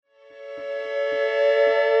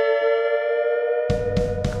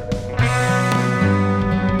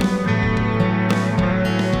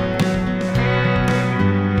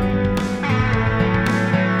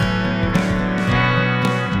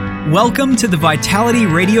Welcome to the Vitality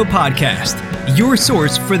Radio Podcast, your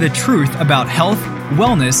source for the truth about health,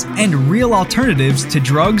 wellness, and real alternatives to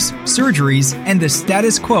drugs, surgeries, and the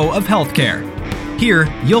status quo of healthcare. Here,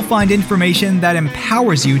 you'll find information that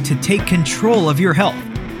empowers you to take control of your health.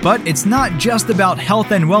 But it's not just about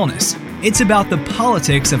health and wellness. It's about the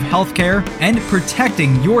politics of healthcare and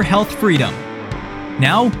protecting your health freedom.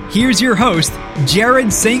 Now, here's your host,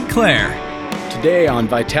 Jared St. Clair. Today on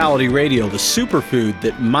Vitality Radio, the superfood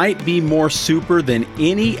that might be more super than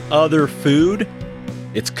any other food.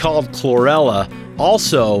 It's called chlorella.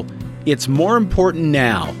 Also, it's more important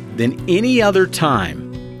now than any other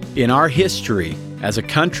time in our history as a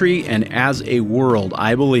country and as a world,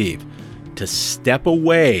 I believe, to step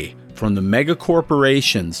away from the mega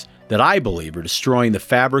corporations that I believe are destroying the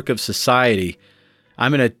fabric of society.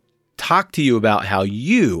 I'm going to talk to you about how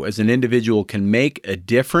you as an individual can make a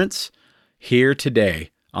difference here today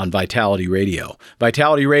on Vitality Radio.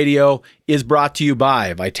 Vitality Radio is brought to you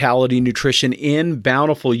by Vitality Nutrition in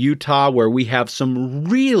Bountiful, Utah, where we have some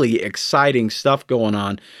really exciting stuff going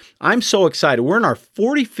on. I'm so excited. We're in our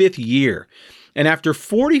 45th year. And after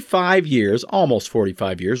 45 years, almost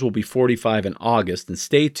 45 years, we'll be 45 in August. And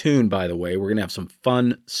stay tuned, by the way. We're going to have some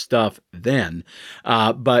fun stuff then.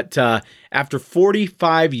 But after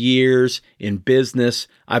 45 years in business,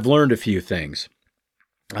 I've learned a few things.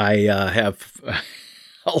 I have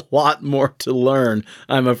a lot more to learn,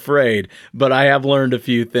 I'm afraid, but I have learned a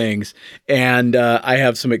few things, and I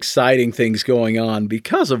have some exciting things going on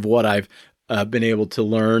because of what I've been able to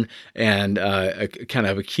learn and kind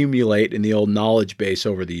of accumulate in the old knowledge base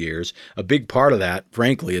over the years. A big part of that,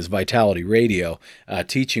 frankly, is Vitality Radio,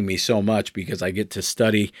 teaching me so much because I get to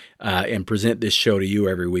study and present this show to you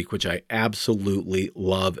every week, which I absolutely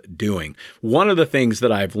love doing. One of the things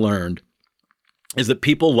that I've learned is that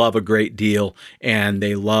people love a great deal and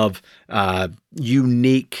they love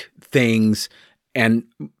unique things. And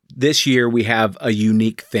this year we have a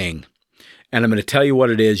unique thing. And I'm going to tell you what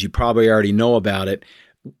it is. You probably already know about it.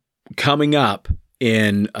 Coming up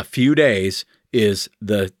in a few days is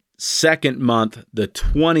the second month, the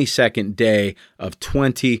 22nd day of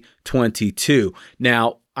 2022.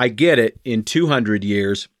 Now, I get it. In 200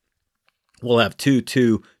 years, we'll have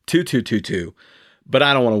 2222. But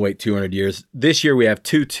I don't want to wait 200 years. This year we have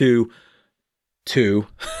 222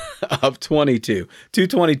 of 22.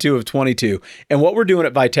 222 of 22. And what we're doing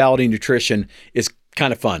at Vitality Nutrition is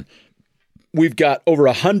kind of fun. We've got over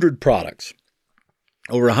 100 products.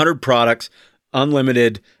 Over 100 products,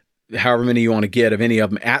 unlimited, however many you want to get of any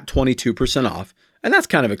of them at 22% off. And that's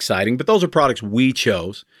kind of exciting, but those are products we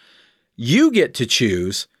chose. You get to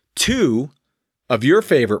choose 2 of your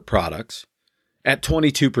favorite products at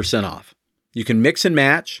 22% off. You can mix and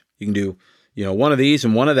match. You can do, one of these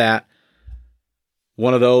and one of that,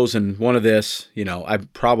 one of those and one of this. I'm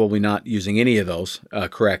probably not using any of those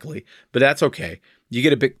correctly, but that's okay. You get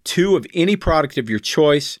to pick 2 of any product of your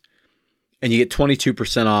choice, and you get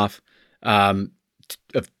 22% off of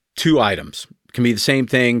 2 items. It can be the same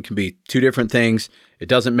thing, can be 2 different things. It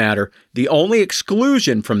doesn't matter. The only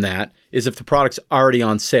exclusion from that is if the product's already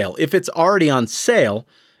on sale. If it's already on sale,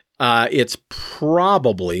 it's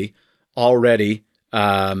probably already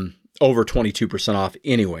over 22% off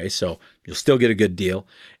anyway, so you'll still get a good deal.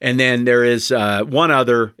 And then there is one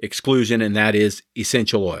other exclusion, and that is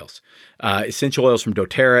essential oils. Essential oils from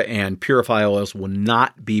doTERRA and Purify oils will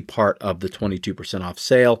not be part of the 22% off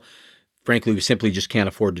sale. Frankly, we simply just can't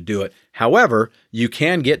afford to do it. However, you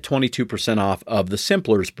can get 22% off of the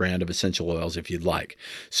Simplers brand of essential oils if you'd like.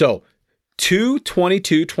 So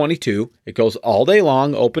 2/22/22. It goes all day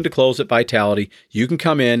long, open to close at Vitality. You can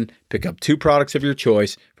come in, pick up 2 products of your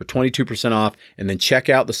choice for 22% off, and then check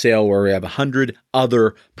out the sale where we have 100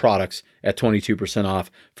 other products at 22% off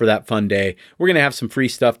for that fun day. We're going to have some free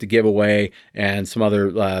stuff to give away and some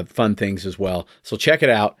other fun things as well. So check it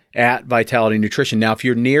out at Vitality Nutrition. Now, if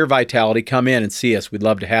you're near Vitality, come in and see us. We'd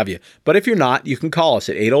love to have you. But if you're not, you can call us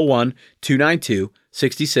at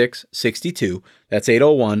 801-292-6662. That's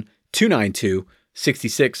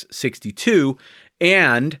 801-292-6662,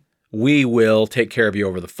 and we will take care of you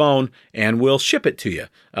over the phone, and we'll ship it to you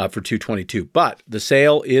for $222. But the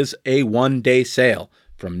sale is a one-day sale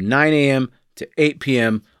from 9 a.m. to 8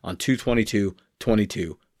 p.m. on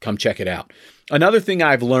 2/22/22. Come check it out. Another thing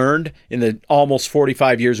I've learned in the almost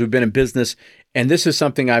 45 years we've been in business, and this is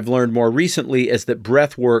something I've learned more recently, is that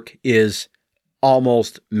breath work is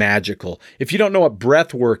almost magical. If you don't know what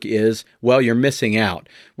breath work is, well, you're missing out.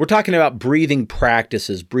 We're talking about breathing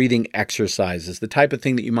practices, breathing exercises, the type of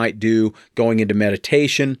thing that you might do going into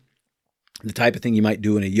meditation, the type of thing you might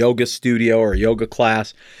do in a yoga studio or a yoga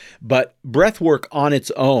class. But breath work on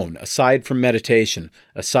its own, aside from meditation,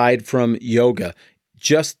 aside from yoga,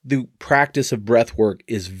 just the practice of breath work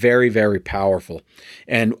is very, very powerful.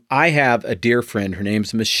 And I have a dear friend, her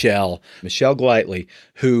name's Michelle Glightly,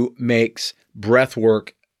 who makes breath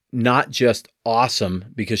work not just awesome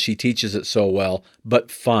because she teaches it so well, but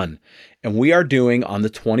fun. And we are doing on the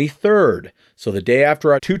 23rd, so the day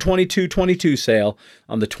after our 2/22/22 sale,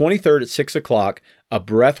 on the 23rd at 6 o'clock, a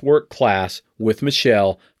breathwork class with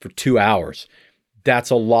Michelle for 2 hours.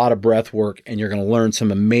 That's a lot of breath work, and you're going to learn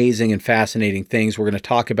some amazing and fascinating things. We're going to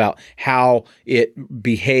talk about how it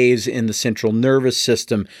behaves in the central nervous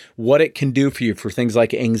system, what it can do for you for things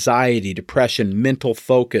like anxiety, depression, mental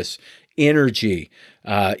focus, energy,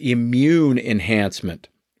 immune enhancement,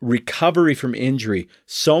 recovery from injury.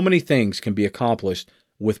 So many things can be accomplished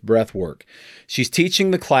with breath work. She's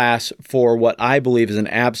teaching the class for what I believe is an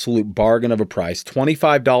absolute bargain of a price,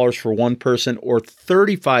 $25 for one person or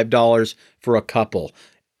 $35 for a couple.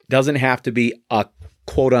 Doesn't have to be a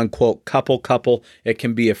quote unquote couple. It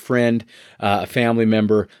can be a friend, a family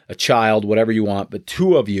member, a child, whatever you want, but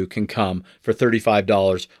two of you can come for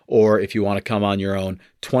 $35, or if you want to come on your own,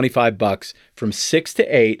 $25 from 6 to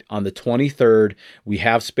 8 on the 23rd. We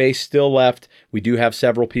have space still left. We do have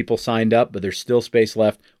several people signed up, but there's still space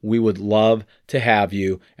left. We would love to have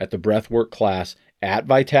you at the breathwork class at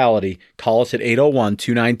Vitality. Call us at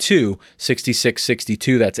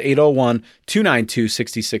 801-292-6662. That's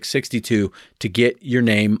 801-292-6662 to get your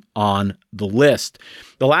name on the list.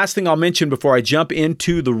 The last thing I'll mention before I jump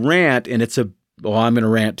into the rant, and I'm going to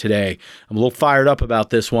rant today. I'm a little fired up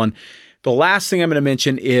about this one. The last thing I'm going to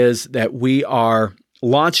mention is that we are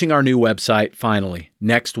launching our new website finally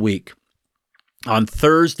next week. On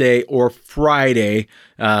Thursday or Friday,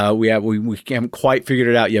 we haven't quite figured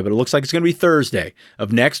it out yet, but it looks like it's going to be Thursday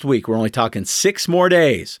of next week. We're only talking 6 more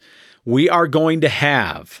days. We are going to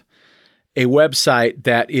have a website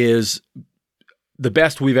that is the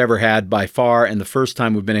best we've ever had by far, and the first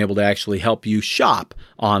time we've been able to actually help you shop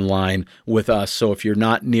online with us. So if you're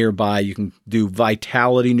not nearby, you can do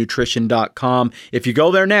vitalitynutrition.com. If you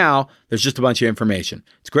go there now, there's just a bunch of information.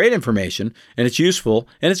 It's great information, and it's useful,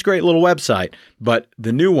 and it's a great little website. But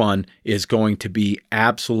the new one is going to be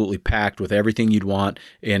absolutely packed with everything you'd want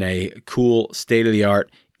in a cool,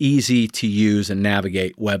 state-of-the-art, easy to use and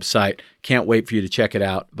navigate website. Can't wait for you to check it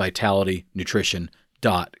out, vitalitynutrition.com.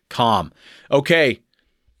 Okay,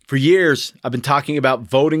 for years, I've been talking about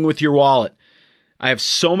voting with your wallet. I have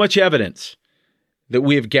so much evidence that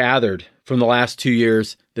we have gathered from the last 2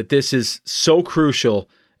 years that this is so crucial,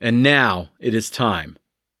 and now it is time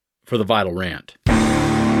for the Vital Rant.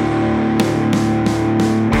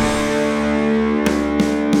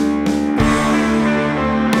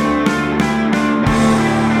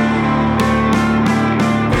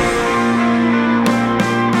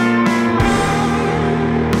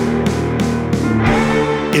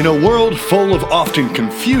 In a world full of often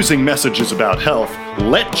confusing messages about health,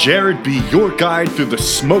 let Jared be your guide through the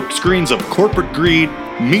smokescreens of corporate greed,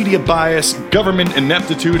 media bias, government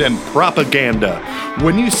ineptitude, and propaganda.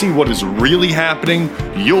 When you see what is really happening,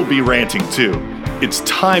 you'll be ranting too. It's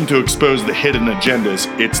time to expose the hidden agendas.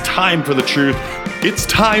 It's time for the truth. It's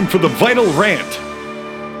time for the Vital Rant.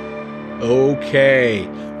 Okay,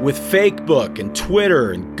 with Facebook and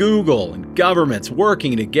Twitter and Google and governments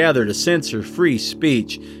working together to censor free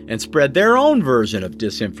speech and spread their own version of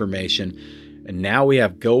disinformation, and now we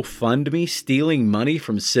have GoFundMe stealing money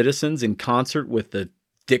from citizens in concert with the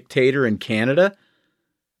dictator in Canada?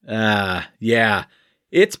 Yeah.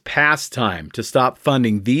 It's past time to stop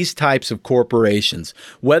funding these types of corporations,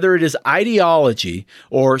 whether it is ideology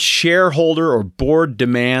or shareholder or board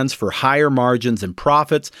demands for higher margins and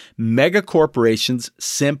profits. Mega corporations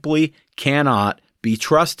simply cannot be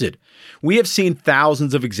trusted. We have seen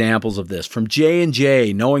thousands of examples of this, from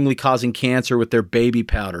J&J knowingly causing cancer with their baby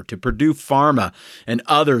powder to Purdue Pharma and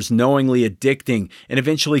others knowingly addicting and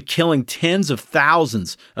eventually killing tens of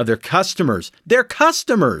thousands of their customers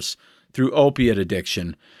through opiate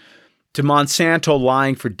addiction, to Monsanto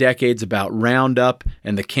lying for decades about Roundup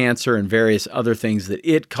and the cancer and various other things that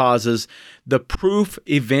it causes. The proof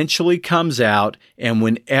eventually comes out, and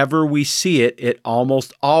whenever we see it, it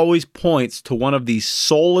almost always points to one of these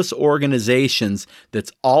soulless organizations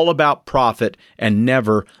that's all about profit and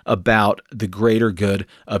never about the greater good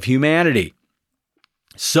of humanity.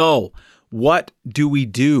 So, what do we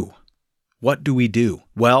do?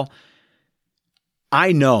 Well,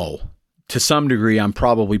 I know to some degree, I'm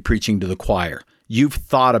probably preaching to the choir. you've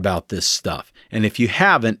thought about this stuff. And if you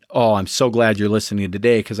haven't, I'm so glad you're listening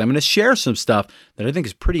today, because I'm going to share some stuff that I think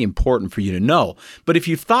is pretty important for you to know. But if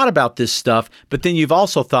you've thought about this stuff, but then you've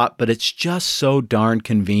also thought, but it's just so darn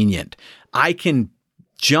convenient. I can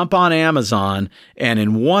jump on Amazon and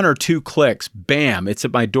in 1 or 2 clicks, bam, it's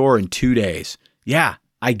at my door in 2 days. Yeah,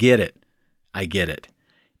 I get it.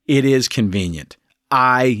 It is convenient.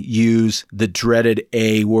 I use the dreaded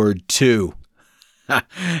A word too.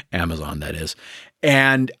 Amazon, that is.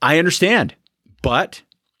 And I understand, but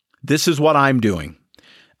this is what I'm doing.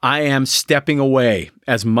 I am stepping away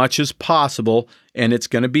as much as possible, and it's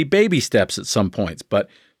going to be baby steps at some points, but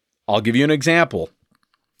I'll give you an example.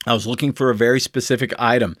 I was looking for a very specific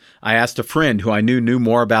item. I asked a friend who I knew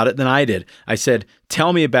more about it than I did. I said,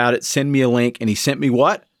 tell me about it, send me a link, and he sent me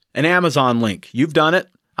what? An Amazon link. You've done it.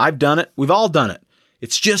 I've done it. We've all done it.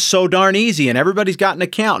 It's just so darn easy, and everybody's got an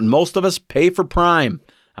account, and most of us pay for Prime.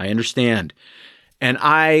 I understand. And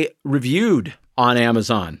I reviewed on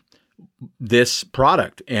Amazon this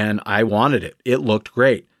product, and I wanted it. It looked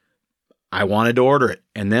great. I wanted to order it.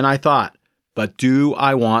 And then I thought, but do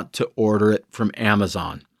I want to order it from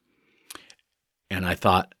Amazon? And I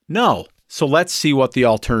thought, no. So let's see what the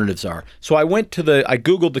alternatives are. So I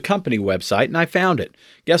Googled the company website, and I found it.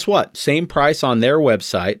 Guess what? Same price on their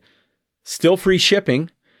website. Still free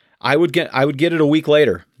shipping. I would get it a week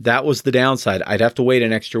later. That was the downside. I'd have to wait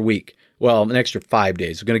an extra week. Well, an extra 5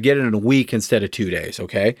 days. I'm going to get it in a week instead of 2 days,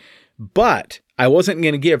 okay? But I wasn't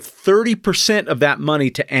going to give 30% of that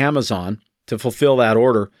money to Amazon to fulfill that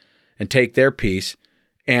order and take their piece,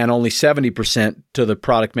 and only 70% to the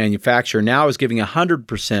product manufacturer. Now I was giving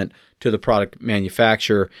 100% to the product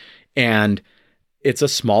manufacturer, and it's a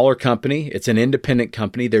smaller company. It's an independent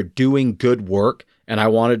company. They're doing good work, and I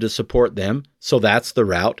wanted to support them. So that's the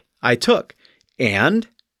route I took. And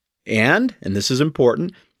this is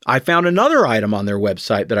important, I found another item on their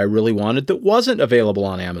website that I really wanted that wasn't available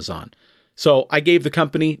on Amazon. So I gave the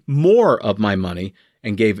company more of my money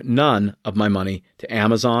and gave none of my money to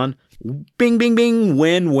Amazon. Bing, bing, bing,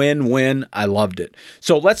 win, win, win. I loved it.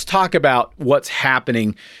 So let's talk about what's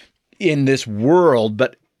happening in this world,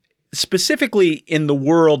 but specifically in the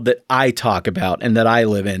world that I talk about and that I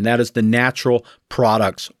live in. That is the natural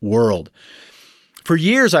products world. For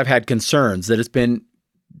years, I've had concerns that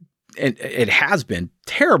it has been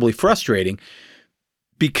terribly frustrating,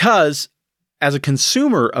 because as a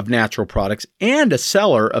consumer of natural products and a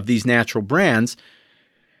seller of these natural brands,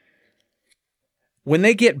 when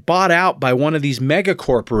they get bought out by one of these mega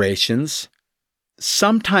corporations,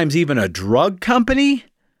 sometimes even a drug company,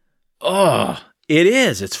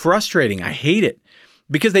 it's frustrating. I hate it,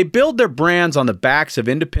 because they build their brands on the backs of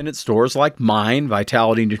independent stores like mine,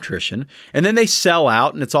 Vitality Nutrition, and then they sell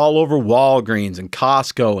out and it's all over Walgreens and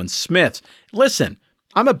Costco and Smith's. Listen,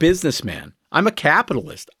 I'm a businessman. I'm a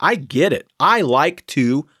capitalist. I get it. I like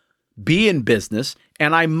to be in business,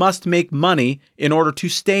 and I must make money in order to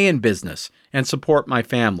stay in business and support my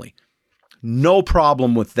family. No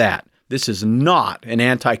problem with that. This is not an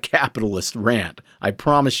anti-capitalist rant. I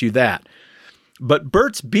promise you that. But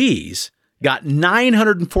Burt's Bees got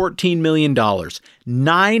 $914 million.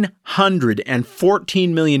 $914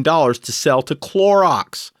 million to sell to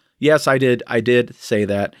Clorox. Yes, I did say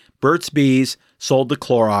that. Burt's Bees sold to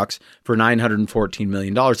Clorox for $914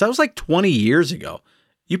 million. That was like 20 years ago.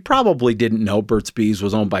 You probably didn't know Burt's Bees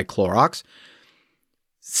was owned by Clorox.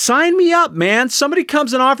 Sign me up, man. Somebody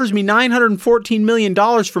comes and offers me $914 million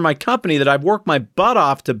for my company that I've worked my butt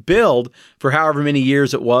off to build for however many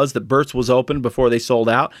years it was that Burt's was open before they sold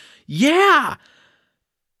out. Yeah.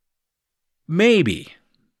 Maybe.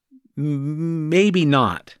 Maybe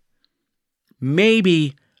not.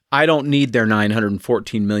 Maybe I don't need their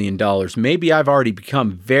 $914 million. Maybe I've already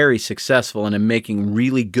become very successful and am making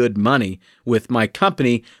really good money with my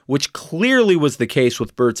company, which clearly was the case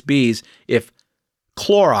with Burt's Bees if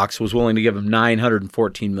Clorox was willing to give them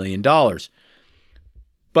 $914 million.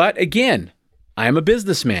 But again, I am a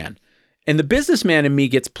businessman, and the businessman in me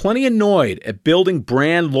gets plenty annoyed at building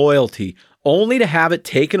brand loyalty only to have it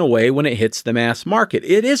taken away when it hits the mass market.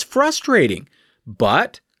 It is frustrating,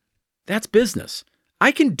 but that's business.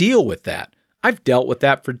 I can deal with that. I've dealt with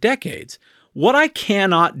that for decades. What I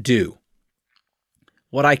cannot do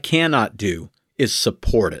is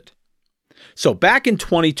support it. So back in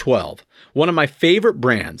 2012, one of my favorite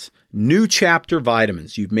brands, New Chapter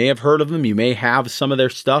Vitamins, you may have heard of them, you may have some of their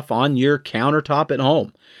stuff on your countertop at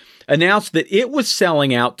home, announced that it was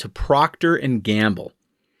selling out to Procter & Gamble.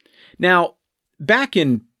 Now, back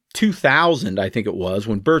in 2000, I think it was,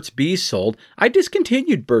 when Burt's Bees sold, I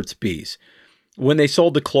discontinued Burt's Bees when they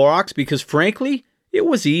sold to Clorox because, frankly, It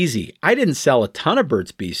was easy. I didn't sell a ton of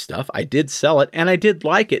Burt's Bees stuff. I did sell it, and I did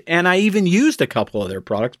like it, and I even used a couple of their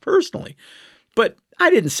products personally. But I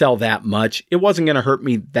didn't sell that much. It wasn't going to hurt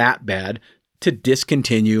me that bad to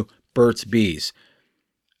discontinue Burt's Bees.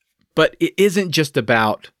 But it isn't just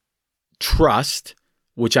about trust,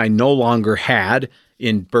 which I no longer had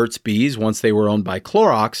in Burt's Bees once they were owned by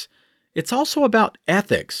Clorox. It's also about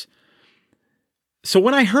ethics. So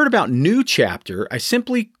when I heard about New Chapter, I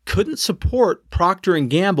simply couldn't support Procter &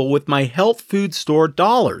 Gamble with my health food store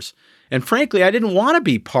dollars. And frankly, I didn't want to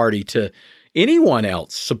be party to anyone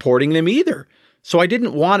else supporting them either. So I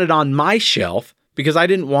didn't want it on my shelf because I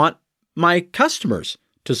didn't want my customers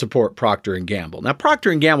to support Procter & Gamble. Now,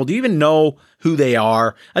 Procter & Gamble, do you even know who they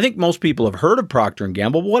are? I think most people have heard of Procter &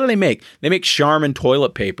 Gamble. But what do they make? They make Charmin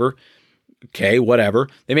toilet paper. Okay, whatever.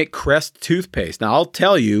 They make Crest toothpaste. Now, I'll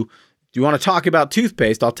tell you, do you want to talk about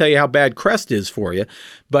toothpaste? I'll tell you how bad Crest is for you.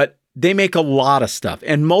 But they make a lot of stuff.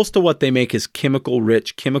 And most of what they make is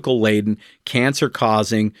chemical-rich, chemical-laden,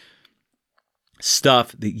 cancer-causing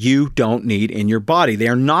stuff that you don't need in your body. They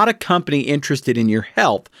are not a company interested in your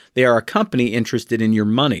health. They are a company interested in your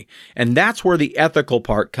money. And that's where the ethical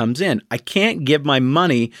part comes in. I can't give my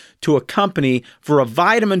money to a company for a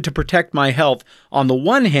vitamin to protect my health on the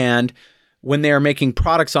one hand, when they are making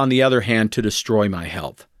products on the other hand to destroy my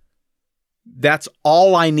health. That's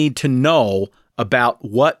all I need to know about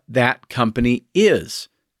what that company is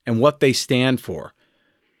and what they stand for.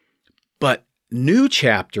 But New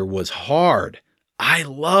Chapter was hard. I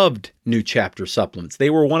loved New Chapter supplements. They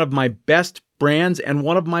were one of my best brands and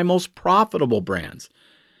one of my most profitable brands.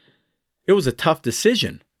 It was a tough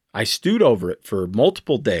decision. I stewed over it for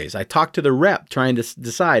multiple days. I talked to the rep trying to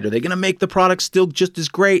decide, are they going to make the product still just as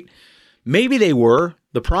great? Maybe they were.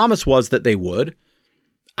 The promise was that they would.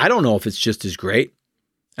 I don't know if it's just as great.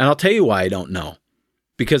 And I'll tell you why I don't know.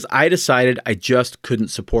 Because I decided I just couldn't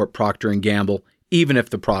support Procter & Gamble, even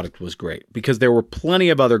if the product was great. Because there were plenty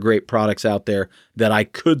of other great products out there that I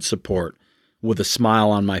could support with a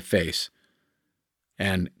smile on my face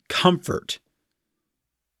and comfort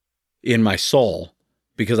in my soul,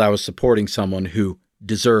 because I was supporting someone who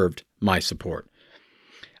deserved my support.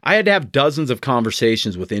 I had to have dozens of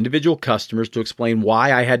conversations with individual customers to explain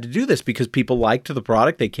why I had to do this, because people liked the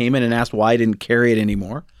product. They came in and asked why I didn't carry it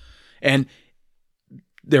anymore. And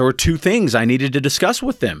there were two things I needed to discuss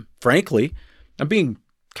with them. Frankly, I'm being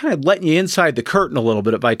kind of letting you inside the curtain a little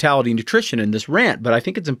bit at Vitality Nutrition in this rant, but I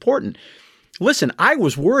think it's important. Listen, I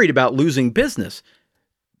was worried about losing business.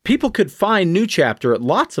 People could find New Chapter at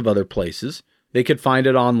lots of other places. They could find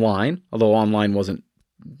it online, although online wasn't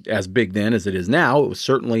as big then as it is now. It was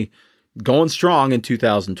certainly going strong in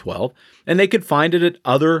 2012. And they could find it at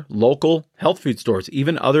other local health food stores,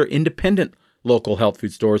 even other independent local health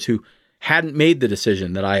food stores who hadn't made the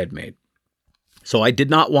decision that I had made. So I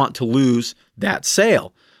did not want to lose that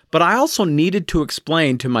sale. But I also needed to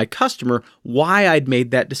explain to my customer why I'd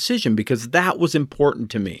made that decision, because that was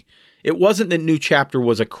important to me. It wasn't that New Chapter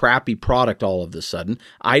was a crappy product all of a sudden.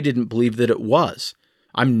 I didn't believe that it was.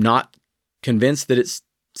 I'm not convinced that it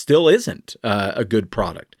still isn't a good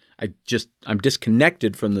product. I'm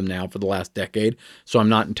disconnected from them now for the last decade, so I'm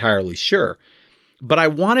not entirely sure. But I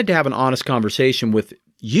wanted to have an honest conversation with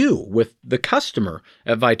you, with the customer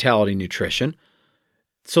at Vitality Nutrition,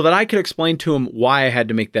 so that I could explain to him why I had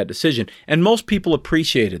to make that decision. And most people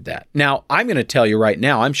appreciated that. Now, I'm going to tell you right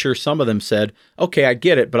now, I'm sure some of them said, okay, I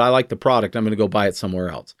get it, but I like the product. I'm going to go buy it somewhere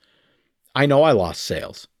else. I know I lost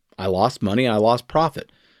sales. I lost money. I lost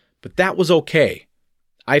profit. But that was okay.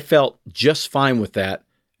 I felt just fine with that,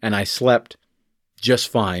 and I slept just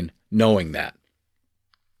fine knowing that.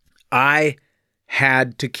 I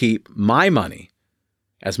had to keep my money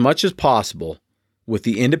as much as possible with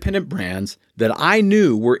the independent brands that I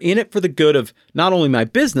knew were in it for the good of not only my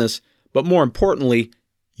business, but more importantly,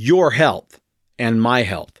 your health and my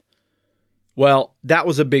health. Well, that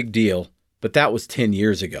was a big deal, but that was 10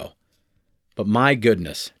 years ago. But my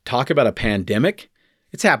goodness, talk about a pandemic.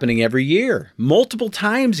 It's happening every year, multiple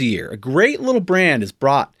times a year. A great little brand is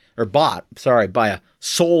bought by a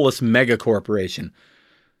soulless mega corporation.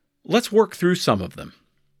 Let's work through some of them.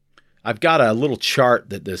 I've got a little chart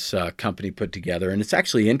that this company put together, and it's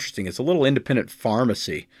actually interesting. It's a little independent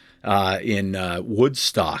pharmacy in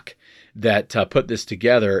Woodstock that put this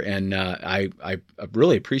together, and I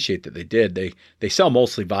really appreciate that they did. They sell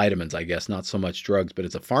mostly vitamins, I guess, not so much drugs, but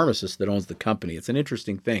it's a pharmacist that owns the company. It's an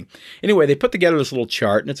interesting thing. Anyway, they put together this little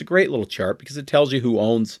chart, and it's a great little chart because it tells you who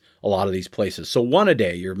owns a lot of these places. So One A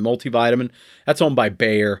Day, your multivitamin, that's owned by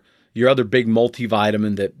Bayer. Your other big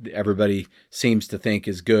multivitamin that everybody seems to think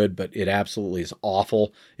is good, but it absolutely is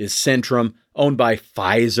awful, is Centrum, owned by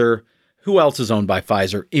Pfizer. Who else is owned by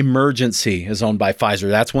Pfizer? Emergency is owned by Pfizer.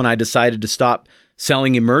 That's when I decided to stop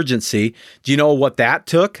selling Emergency. Do you know what that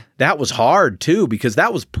took? That was hard too, because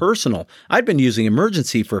that was personal. I'd been using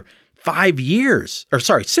Emergency for 5 years,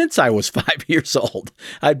 since I was 5 years old.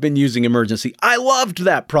 I'd been using Emergency. I loved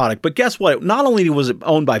that product, but guess what? Not only was it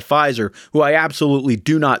owned by Pfizer, who I absolutely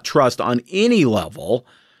do not trust on any level,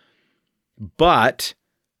 but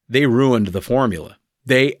they ruined the formula.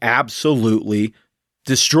 They absolutely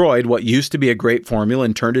destroyed what used to be a great formula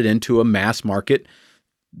and turned it into a mass market,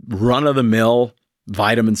 run-of-the-mill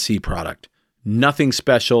vitamin C product. Nothing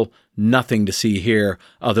special, nothing to see here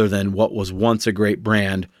other than what was once a great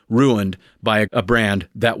brand ruined by a brand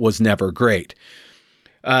that was never great.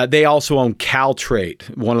 They also own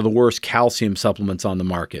Caltrate, one of the worst calcium supplements on the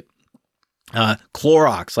market.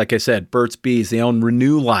 Clorox, like I said, Burt's Bees. They own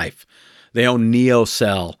Renew Life. They own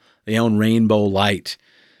NeoCell. They own Rainbow Light.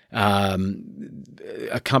 A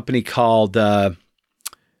company called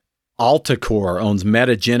Altacor owns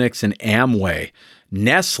Metagenics and Amway.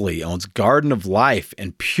 Nestle owns Garden of Life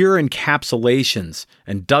and Pure Encapsulations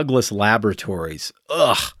and Douglas Laboratories.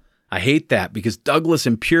 Ugh, I hate that because Douglas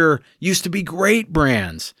and Pure used to be great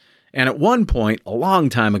brands. And at one point, a long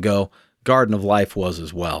time ago, Garden of Life was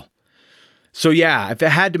as well. So yeah, I've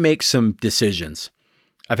had to make some decisions.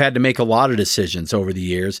 I've had to make a lot of decisions over the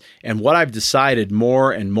years. And what I've decided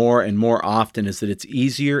more and more and more often is that it's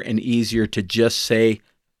easier and easier to just say,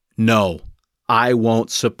 no, I won't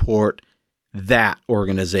support that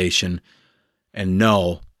organization, and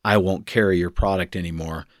no, I won't carry your product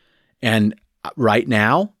anymore. And right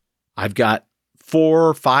now, I've got 4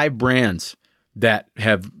 or 5 brands that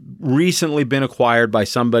have recently been acquired by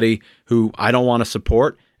somebody who I don't want to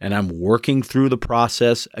support, and I'm working through the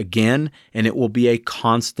process again, and it will be a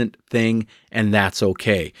constant thing, and that's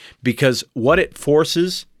okay. Because what it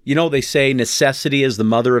forces, they say necessity is the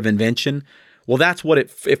mother of invention. Well, that's what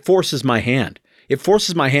it forces my hand. It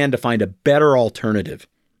forces my hand to find a better alternative.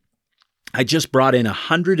 I just brought in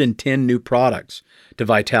 110 new products to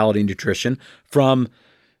Vitality Nutrition from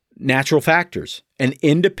Natural Factors, an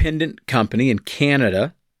independent company in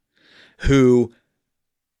Canada who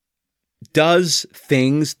does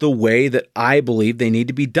things the way that I believe they need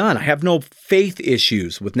to be done. I have no faith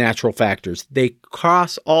issues with Natural Factors. They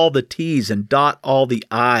cross all the T's and dot all the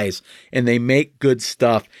I's, and they make good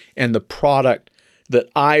stuff. And the product that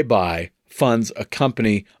I buy funds a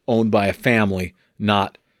company owned by a family,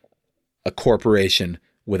 not a corporation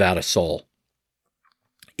without a soul.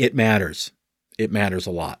 It matters. It matters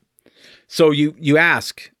a lot. So you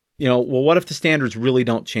ask, well, what if the standards really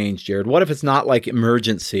don't change, Jared? What if it's not like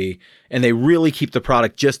Emergency and they really keep the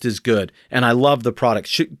product just as good and I love the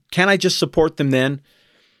product? Can I just support them then?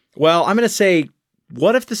 Well, I'm going to say,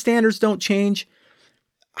 what if the standards don't change?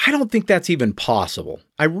 I don't think that's even possible.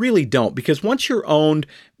 I really don't, because once you're owned,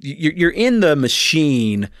 you're in the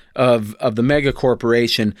machine of the mega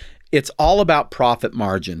corporation. It's all about profit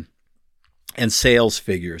margin and sales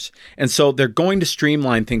figures. And so they're going to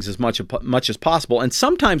streamline things as much as possible. And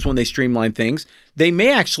sometimes when they streamline things, they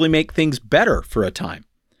may actually make things better for a time.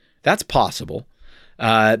 That's possible.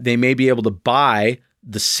 They may be able to buy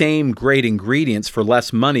the same great ingredients for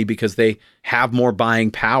less money because they have more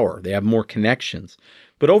buying power. They have more connections.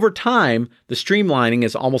 But over time, the streamlining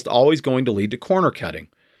is almost always going to lead to corner cutting.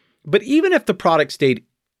 But even if the product stayed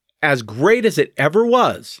as great as it ever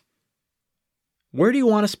was, where do you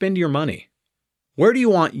want to spend your money? Where do you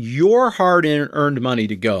want your hard-earned money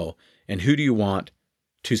to go? And who do you want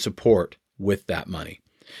to support with that money?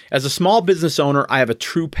 As a small business owner, I have a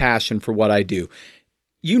true passion for what I do.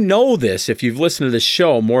 You know this if you've listened to this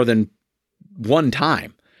show more than one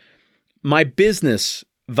time. My business,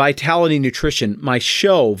 Vitality Nutrition, my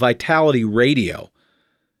show, Vitality Radio,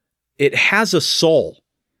 it has a soul.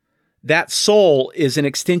 That soul is an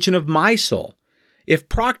extension of my soul. If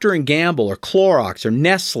Procter & Gamble or Clorox or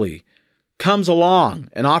Nestle comes along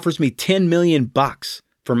and offers me $10 million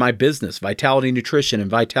for my business, Vitality Nutrition and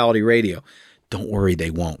Vitality Radio, don't worry,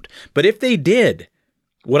 they won't. But if they did,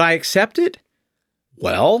 would I accept it?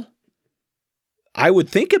 Well, I would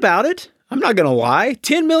think about it. I'm not going to lie.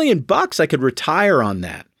 $10 million, I could retire on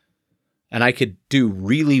that. And I could do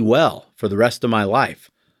really well for the rest of my life.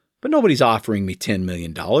 But nobody's offering me $10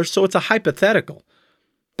 million, so it's a hypothetical.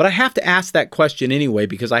 But I have to ask that question anyway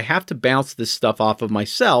because I have to bounce this stuff off of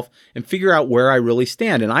myself and figure out where I really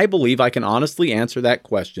stand. And I believe I can honestly answer that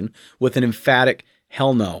question with an emphatic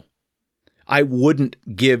hell no. I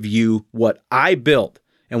wouldn't give you what I built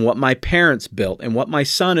and what my parents built and what my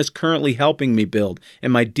son is currently helping me build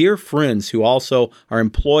and my dear friends who also are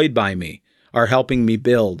employed by me are helping me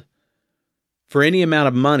build for any amount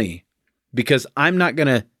of money, because I'm not going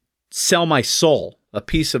to sell my soul, a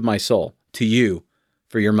piece of my soul, to you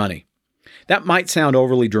for your money. That might sound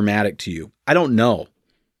overly dramatic to you. I don't know.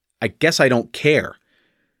 I guess I don't care.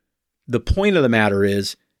 The point of the matter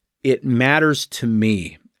is, it matters to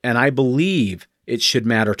me, and I believe it should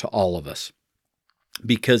matter to all of us,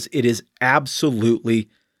 because it is absolutely,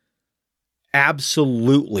 at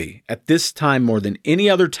this time more than any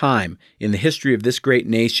other time in the history of this great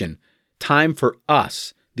nation, time for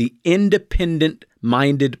us, the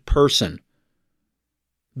independent-minded person,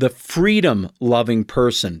 the freedom-loving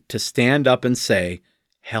person, to stand up and say,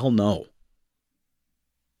 hell no.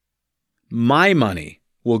 My money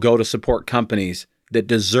will go to support companies that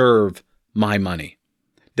deserve my money,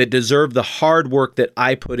 that deserve the hard work that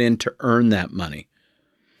I put in to earn that money.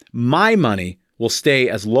 My money will stay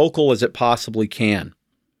as local as it possibly can.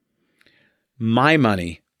 My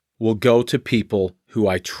money will go to people who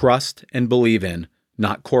I trust and believe in,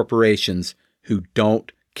 not corporations who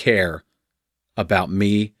don't care about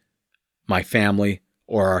me, my family,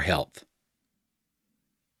 or our health.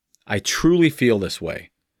 I truly feel this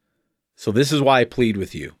way. So this is why I plead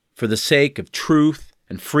with you, for the sake of truth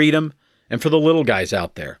and freedom, and for the little guys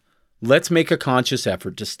out there. Let's make a conscious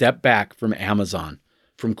effort to step back from Amazon,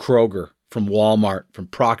 from Kroger, from Walmart, from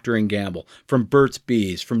Procter & Gamble, from Burt's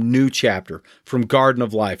Bees, from New Chapter, from Garden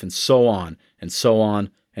of Life, and so on, and so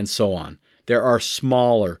on, and so on. There are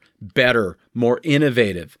smaller, better, more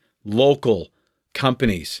innovative, local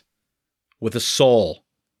companies with a soul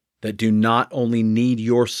that do not only need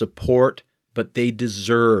your support, but they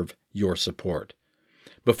deserve your support.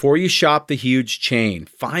 Before you shop the huge chain,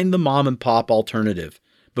 find the mom and pop alternative.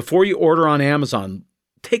 Before you order on Amazon,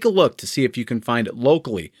 take a look to see if you can find it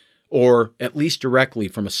locally or at least directly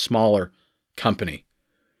from a smaller company.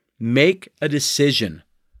 Make a decision.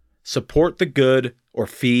 Support the good or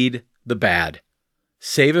feed the bad.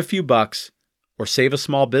 Save a few bucks or save a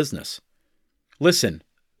small business. Listen,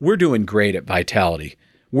 we're doing great at Vitality.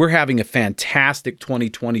 We're having a fantastic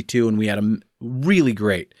 2022, and we had a really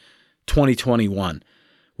great 2021.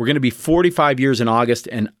 We're going to be 45 years in August,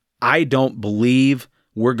 and I don't believe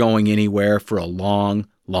we're going anywhere for a long,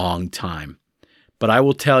 long time. But I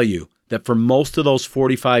will tell you that for most of those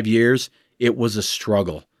 45 years, it was a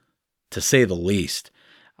struggle, to say the least.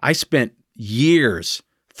 I spent years,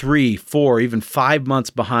 3, 4, even 5 months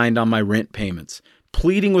behind on my rent payments,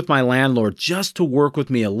 pleading with my landlord just to work with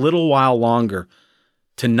me a little while longer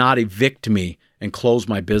to not evict me and close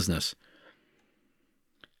my business.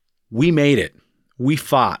 We made it. We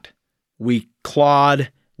fought. We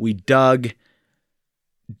clawed. We dug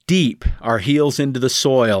deep our heels into the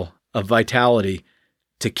soil of Vitality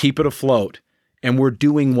to keep it afloat, and we're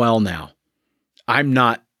doing well now. I'm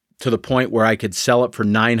not to the point where I could sell it for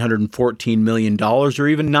 $914 million or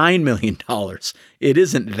even $9 million. It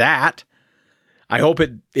isn't that. I hope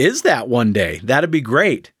it is that one day. That'd be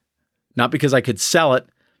great. Not because I could sell it,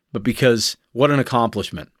 but because what an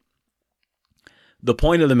accomplishment. The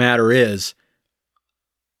point of the matter is,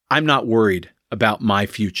 I'm not worried about my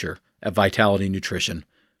future at Vitality Nutrition.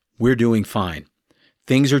 We're doing fine.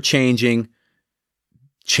 Things are changing.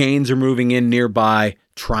 Chains are moving in nearby,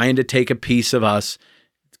 trying to take a piece of us,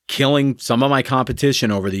 killing some of my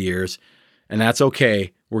competition over the years. And that's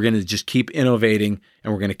okay. We're going to just keep innovating,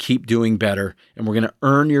 and we're going to keep doing better, and we're going to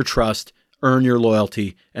earn your trust, earn your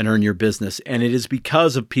loyalty, and earn your business. And it is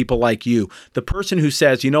because of people like you, the person who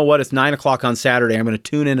says, you know what, it's 9 o'clock on Saturday, I'm going to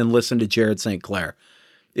tune in and listen to Jared St. Clair.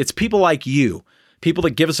 It's people like you, people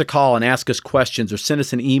that give us a call and ask us questions or send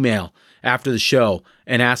us an email after the show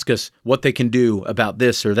and ask us what they can do about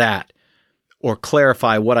this or that, or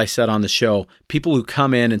clarify what I said on the show. People who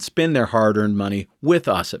come in and spend their hard-earned money with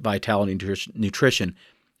us at Vitality Nutrition.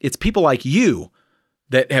 It's people like you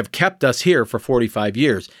that have kept us here for 45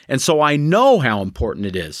 years. And so I know how important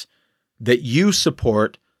it is that you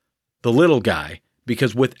support the little guy,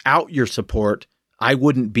 because without your support, I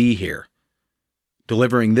wouldn't be here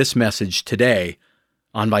delivering this message today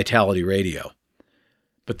on Vitality Radio.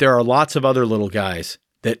 But there are lots of other little guys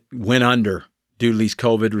that went under due to these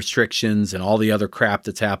COVID restrictions and all the other crap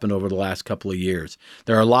that's happened over the last couple of years.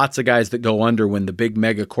 There are lots of guys that go under when the big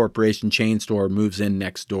mega corporation chain store moves in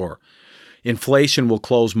next door. Inflation will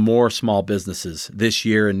close more small businesses this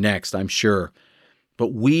year and next, I'm sure.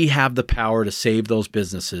 But we have the power to save those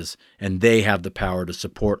businesses, and they have the power to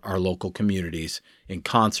support our local communities in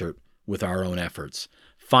concert with our own efforts.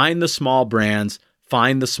 Find the small brands,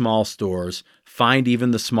 find the small stores, find even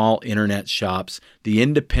the small internet shops, the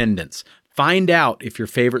independents. Find out if your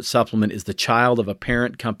favorite supplement is the child of a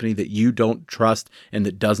parent company that you don't trust and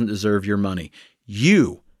that doesn't deserve your money.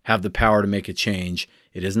 You have the power to make a change.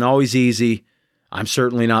 It isn't always easy. I'm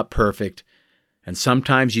certainly not perfect. And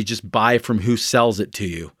sometimes you just buy from who sells it to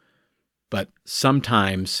you. But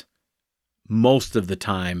sometimes, most of the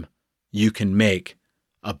time, you can make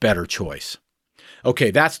a better choice. Okay,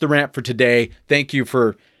 that's the rant for today. Thank you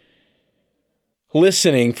for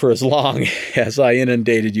listening for as long as I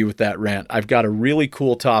inundated you with that rant. I've got a really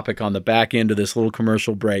cool topic on the back end of this little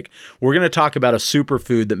commercial break. We're going to talk about a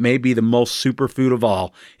superfood that may be the most superfood of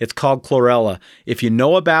all. It's called chlorella. If you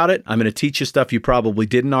know about it, I'm going to teach you stuff you probably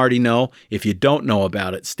didn't already know. If you don't know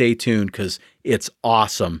about it, stay tuned because it's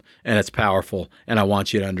awesome and it's powerful, and I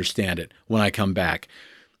want you to understand it when I come back.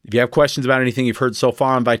 If you have questions about anything you've heard so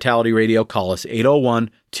far on Vitality Radio, call us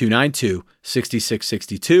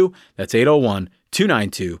 801-292-6662. That's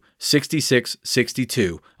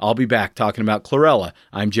 801-292-6662. I'll be back talking about chlorella.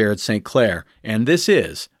 I'm Jared St. Clair, and this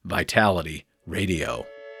is Vitality Radio.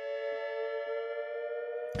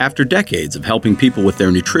 After decades of helping people with their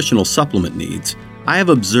nutritional supplement needs, I have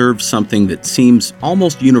observed something that seems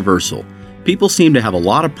almost universal. People seem to have a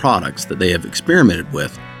lot of products that they have experimented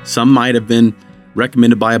with. Some might have been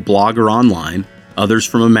recommended by a blogger online, others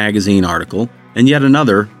from a magazine article, and yet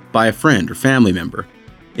another by a friend or family member.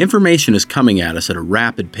 Information is coming at us at a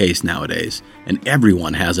rapid pace nowadays, and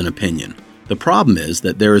everyone has an opinion. The problem is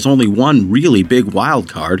that there is only one really big wild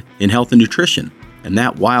card in health and nutrition, and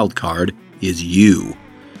that wild card is you.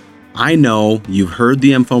 I know you've heard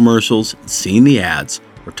the infomercials, seen the ads,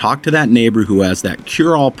 or talked to that neighbor who has that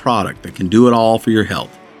cure-all product that can do it all for your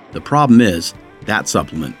health. The problem is that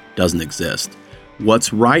supplement doesn't exist.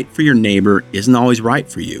 What's right for your neighbor isn't always right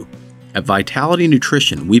for you. At Vitality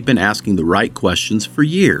Nutrition, we've been asking the right questions for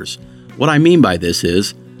years. What I mean by this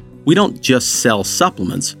is, we don't just sell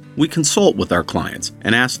supplements, we consult with our clients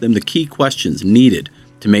and ask them the key questions needed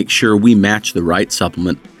to make sure we match the right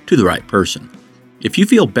supplement to the right person. If you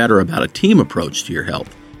feel better about a team approach to your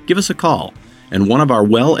health, give us a call, and one of our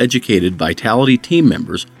well-educated Vitality team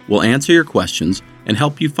members will answer your questions and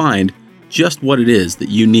help you find just what it is that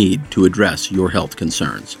you need to address your health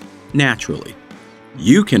concerns, naturally.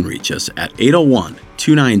 You can reach us at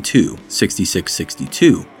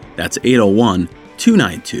 801-292-6662. That's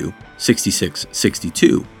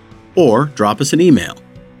 801-292-6662. Or drop us an email,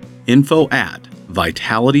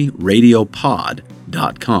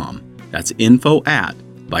 info@vitalityradiopod.com. That's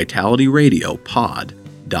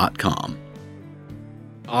info@vitalityradiopod.com.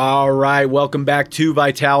 All right, welcome back to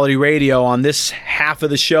Vitality Radio. On this half of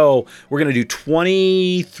the show, we're going to do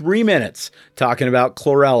 23 minutes talking about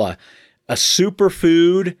chlorella, a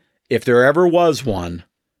superfood, if there ever was one.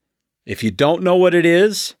 If you don't know what it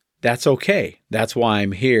is, that's okay. That's why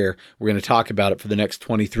I'm here. We're going to talk about it for the next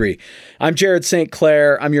 23. I'm Jared St.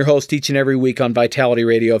 Clair. I'm your host each and every week on Vitality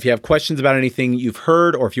Radio. If you have questions about anything you've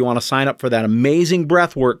heard, or if you want to sign up for that amazing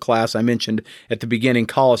breathwork class I mentioned at the beginning,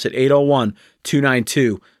 call us at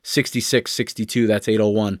 801-292-6662. That's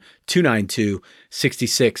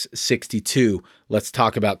 801-292-6662. Let's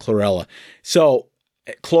talk about chlorella. So,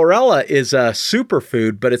 chlorella is a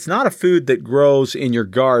superfood, but it's not a food that grows in your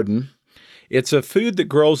garden. It's a food that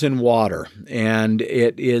grows in water, and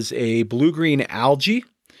it is a blue-green algae,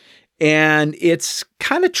 and it's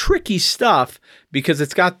kind of tricky stuff because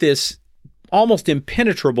it's got this almost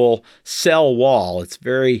impenetrable cell wall. It's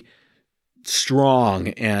very strong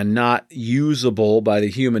and not usable by the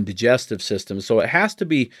human digestive system, so it has to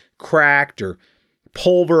be cracked or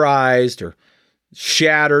pulverized or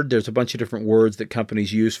shattered. There's a bunch of different words that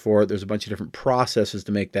companies use for it. There's a bunch of different processes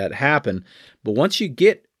to make that happen, but once you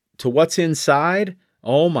get to what's inside,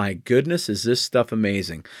 oh my goodness, is this stuff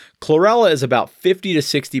amazing. Chlorella is about 50 to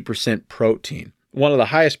 60% protein, one of the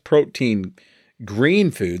highest protein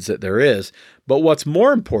green foods that there is. But what's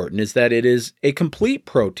more important is that it is a complete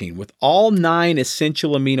protein with all 9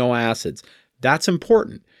 essential amino acids. That's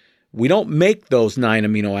important. We don't make those 9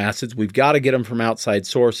 amino acids. We've got to get them from outside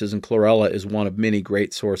sources, and chlorella is one of many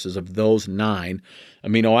great sources of those 9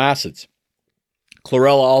 amino acids.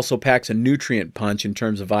 Chlorella also packs a nutrient punch in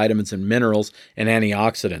terms of vitamins and minerals and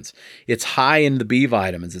antioxidants. It's high in the B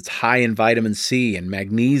vitamins. It's high in vitamin C and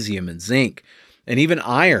magnesium and zinc, and even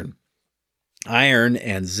iron. Iron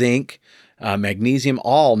and zinc, magnesium,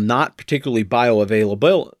 all not particularly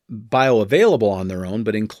bioavailable on their own,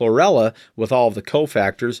 but in chlorella, with all of the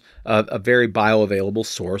cofactors, a very bioavailable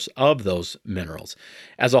source of those minerals.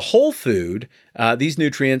 As a whole food, these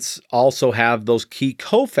nutrients also have those key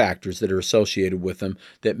cofactors that are associated with them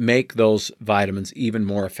that make those vitamins even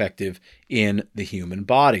more effective in the human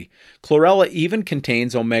body. Chlorella even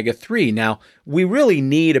contains omega-3. Now, we really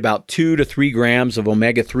need about 2 to 3 grams of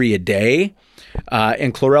omega-3 a day.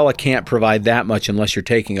 And chlorella can't provide that much unless you're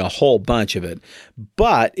taking a whole bunch of it.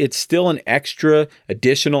 But it's still an extra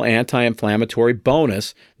additional anti-inflammatory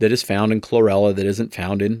bonus that is found in chlorella that isn't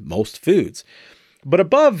found in most foods. But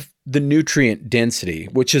above the nutrient density,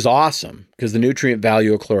 which is awesome because the nutrient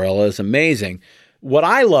value of chlorella is amazing, what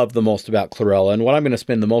I love the most about chlorella and what I'm going to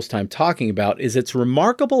spend the most time talking about is its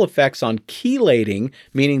remarkable effects on chelating,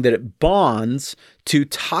 meaning that it bonds to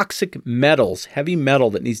toxic metals, heavy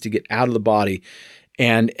metal that needs to get out of the body,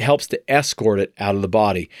 and helps to escort it out of the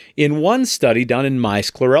body. In one study done in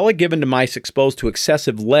mice, chlorella given to mice exposed to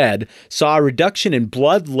excessive lead saw a reduction in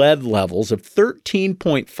blood lead levels of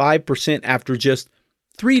 13.5% after just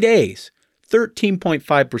 3 days.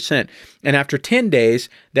 13.5%. And after 10 days,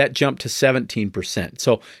 that jumped to 17%.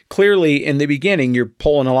 So clearly, in the beginning, you're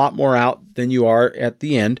pulling a lot more out than you are at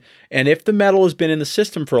the end. And if the metal has been in the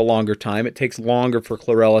system for a longer time, it takes longer for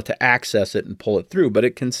chlorella to access it and pull it through, but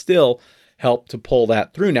it can still help to pull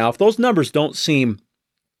that through. Now, if those numbers don't seem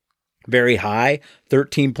very high,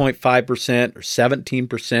 13.5% or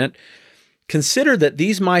 17%, consider that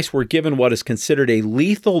these mice were given what is considered a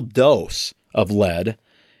lethal dose of lead,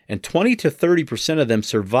 and 20 to 30% of them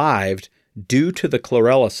survived due to the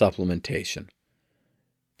chlorella supplementation.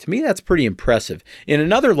 To me, that's pretty impressive. In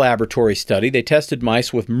another laboratory study, they tested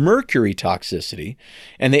mice with mercury toxicity,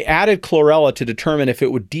 and they added chlorella to determine if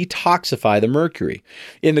it would detoxify the mercury.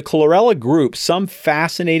 In the chlorella group, some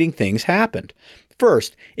fascinating things happened.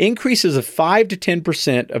 First, increases of 5 to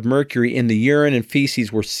 10% of mercury in the urine and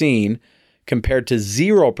feces were seen compared to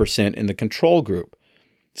 0% in the control group.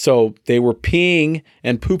 So they were peeing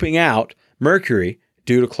and pooping out mercury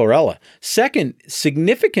due to chlorella. Second,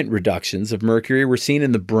 significant reductions of mercury were seen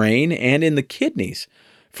in the brain and in the kidneys.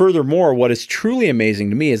 Furthermore, what is truly amazing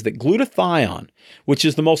to me is that glutathione, which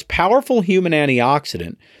is the most powerful human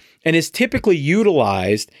antioxidant and is typically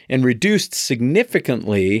utilized and reduced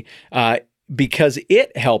significantly because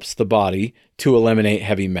it helps the body to eliminate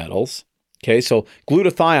heavy metals. Okay, so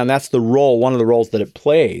glutathione, that's the role, one of the roles that it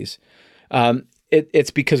plays.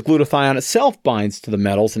 It's because glutathione itself binds to the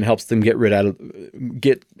metals and helps them get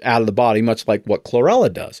out of the body, much like what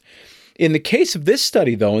chlorella does. In the case of this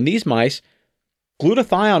study, though, in these mice,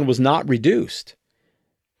 glutathione was not reduced,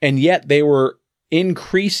 and yet they were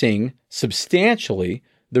increasing substantially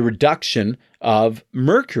the reduction of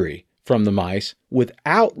mercury from the mice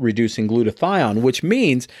without reducing glutathione, which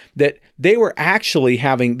means that they were actually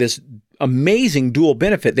having this amazing dual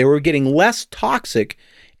benefit. They were getting less toxic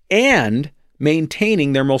and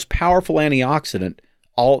maintaining their most powerful antioxidant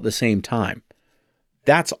all at the same time.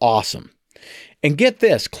 That's awesome. And get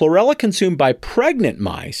this, chlorella consumed by pregnant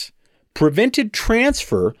mice prevented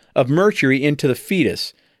transfer of mercury into the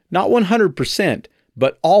fetus, not 100%,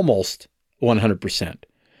 but almost 100%.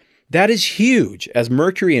 That is huge, as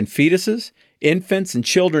mercury in fetuses, infants, and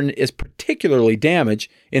children is particularly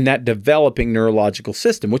damaged in that developing neurological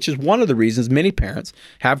system, which is one of the reasons many parents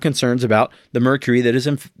have concerns about the mercury that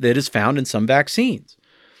is found in some vaccines.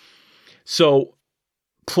 So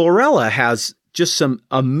chlorella has just some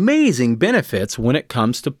amazing benefits when it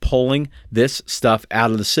comes to pulling this stuff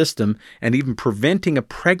out of the system and even preventing a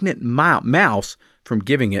pregnant mouse from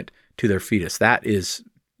giving it to their fetus. That is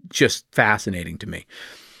just fascinating to me.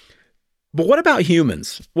 But what about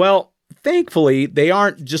humans? Well, thankfully, they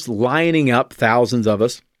aren't just lining up thousands of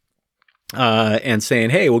us and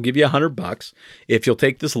saying, hey, we'll give you $100 if you'll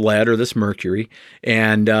take this lead or this mercury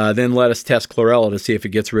and then let us test chlorella to see if it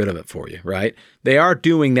gets rid of it for you, right? They are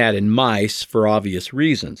doing that in mice for obvious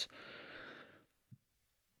reasons.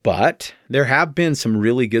 But there have been some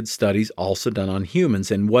really good studies also done on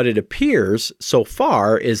humans, and what it appears so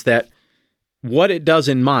far is that what it does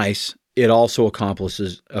in mice, it also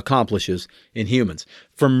accomplishes in humans.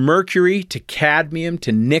 From mercury to cadmium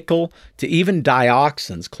to nickel to even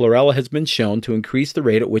dioxins, chlorella has been shown to increase the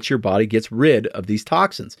rate at which your body gets rid of these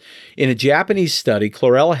toxins. In a Japanese study,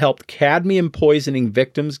 chlorella helped cadmium poisoning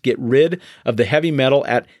victims get rid of the heavy metal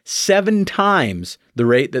at 7 times the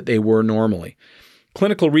rate that they were normally.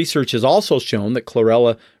 Clinical research has also shown that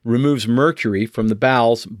chlorella removes mercury from the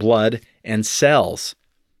bowels, blood, and cells.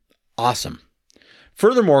 Awesome.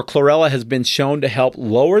 Furthermore, chlorella has been shown to help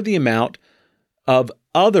lower the amount of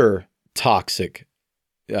other toxic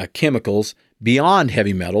chemicals beyond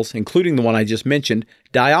heavy metals, including the one I just mentioned,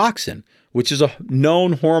 dioxin, which is a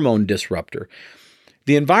known hormone disruptor.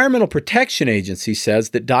 The Environmental Protection Agency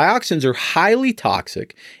says that dioxins are highly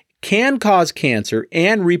toxic, can cause cancer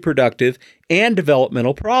and reproductive and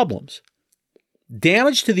developmental problems. They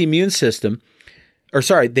damage the immune system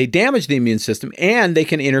and they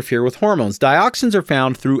can interfere with hormones. Dioxins are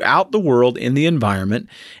found throughout the world in the environment,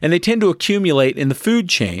 and they tend to accumulate in the food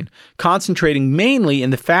chain, concentrating mainly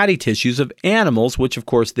in the fatty tissues of animals, which of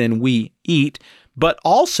course then we eat, but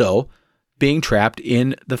also being trapped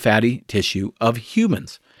in the fatty tissue of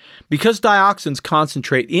humans. Because dioxins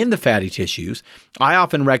concentrate in the fatty tissues, I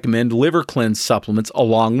often recommend liver cleanse supplements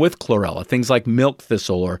along with chlorella. Things like milk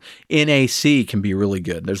thistle or NAC can be really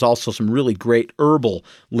good. There's also some really great herbal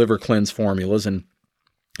liver cleanse formulas, and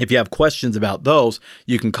if you have questions about those,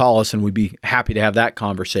 you can call us and we'd be happy to have that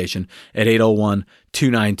conversation at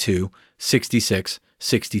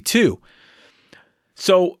 801-292-6662.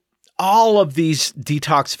 So all of these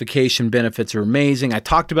detoxification benefits are amazing. I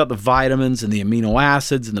talked about the vitamins and the amino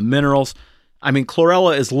acids and the minerals. I mean,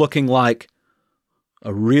 chlorella is looking like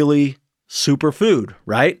a really superfood,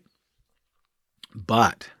 right?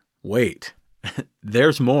 But wait,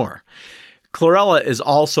 there's more. Chlorella is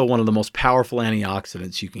also one of the most powerful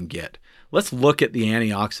antioxidants you can get. Let's look at the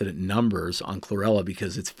antioxidant numbers on chlorella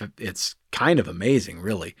because it's kind of amazing,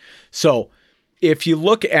 really. So if you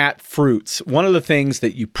look at fruits, one of the things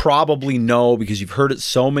that you probably know because you've heard it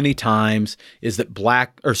so many times is that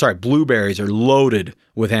blueberries are loaded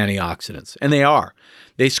with antioxidants, and they are.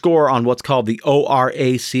 They score on what's called the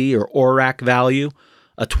ORAC or ORAC value,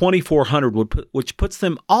 a 2400, which puts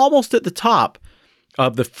them almost at the top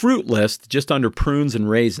of the fruit list, just under prunes and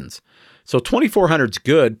raisins. So 2400 is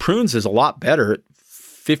good. Prunes is a lot better at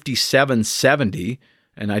 5770.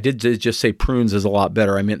 And I did just say prunes is a lot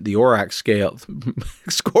better. I meant the ORAC scale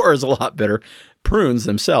score is a lot better. Prunes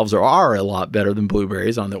themselves are a lot better than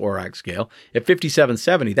blueberries on the ORAC scale. At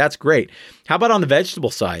 5770, that's great. How about on the vegetable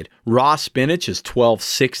side? Raw spinach is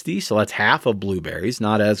 1260, so that's half of blueberries,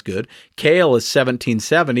 not as good. Kale is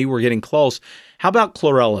 1770, we're getting close. How about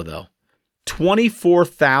chlorella, though?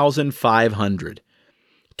 24,500.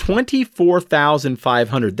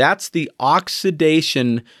 24,500. That's the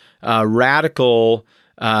oxidation radical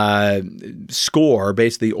score,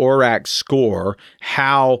 basically ORAC score,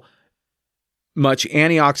 how much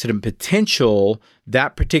antioxidant potential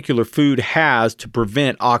that particular food has to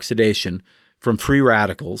prevent oxidation from free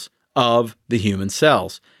radicals of the human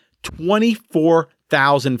cells.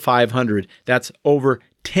 24,500. That's over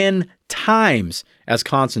 10 times as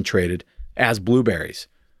concentrated as blueberries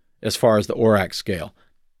as far as the ORAC scale.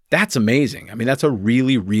 That's amazing. I mean, that's a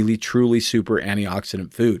really, really, truly super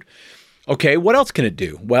antioxidant food. Okay, what else can it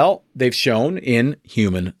do? Well, they've shown in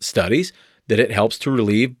human studies that it helps to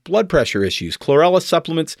relieve blood pressure issues. Chlorella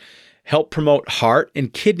supplements help promote heart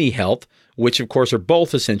and kidney health, which of course are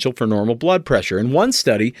both essential for normal blood pressure. In one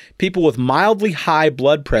study, people with mildly high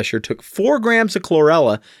blood pressure took 4 grams of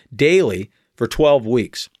chlorella daily for 12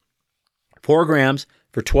 weeks. 4 grams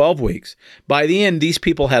for 12 weeks. By the end, these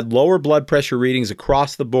people had lower blood pressure readings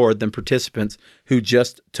across the board than participants who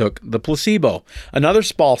just took the placebo. Another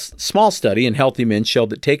small study in healthy men showed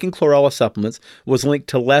that taking chlorella supplements was linked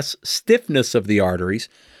to less stiffness of the arteries,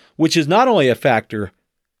 which is not only a factor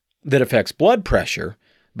that affects blood pressure,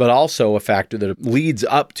 but also a factor that leads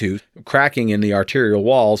up to cracking in the arterial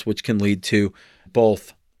walls, which can lead to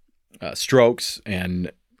both strokes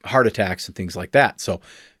and heart attacks and things like that. So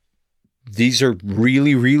these are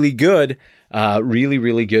really, really good,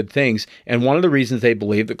 really good things. And one of the reasons they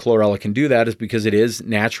believe that chlorella can do that is because it is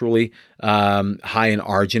naturally high in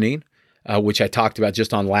arginine, which I talked about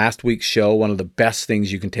just on last week's show, one of the best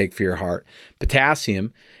things you can take for your heart,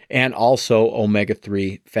 potassium, and also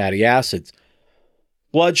omega-3 fatty acids.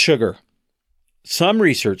 Blood sugar. Some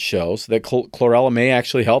research shows that chlorella may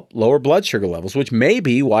actually help lower blood sugar levels, which may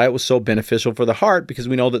be why it was so beneficial for the heart, because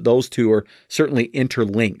we know that those two are certainly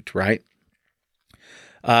interlinked, right?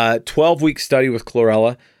 12-week study with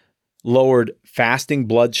chlorella lowered fasting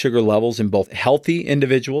blood sugar levels in both healthy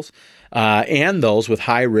individuals and those with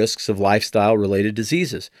high risks of lifestyle-related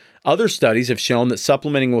diseases. Other studies have shown that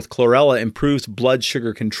supplementing with chlorella improves blood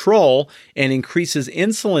sugar control and increases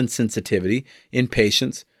insulin sensitivity in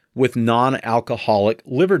patients with non-alcoholic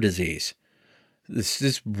liver disease. This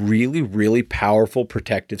is really, really powerful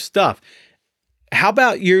protective stuff. How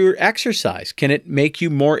about your exercise? Can it make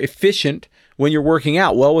you more efficient when you're working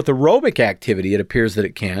out? Well, with aerobic activity, it appears that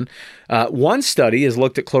it can. One study has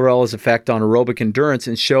looked at chlorela's effect on aerobic endurance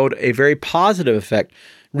and showed a very positive effect.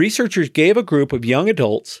 Researchers gave a group of young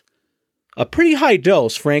adults a pretty high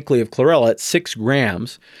dose, frankly, of chlorella at 6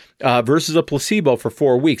 grams versus a placebo for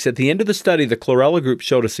 4 weeks. At the end of the study, the chlorella group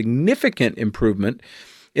showed a significant improvement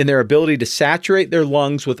in their ability to saturate their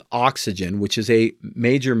lungs with oxygen, which is a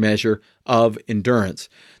major measure of endurance.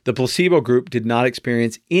 The placebo group did not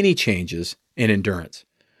experience any changes in endurance.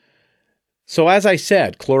 So as I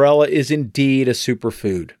said, chlorella is indeed a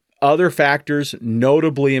superfood. Other factors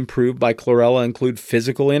notably improved by chlorella include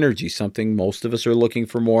physical energy, something most of us are looking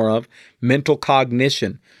for more of, mental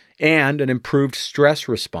cognition, and an improved stress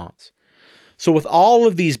response. So with all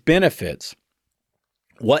of these benefits,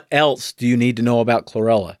 What else do you need to know about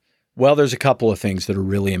chlorella? Well, there's a couple of things that are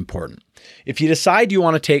really important. If you decide you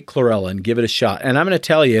want to take chlorella and give it a shot, and I'm going to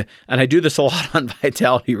tell you, and I do this a lot on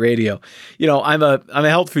Vitality Radio, I'm a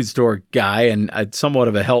health food store guy and I'm somewhat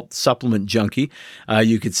of a health supplement junkie.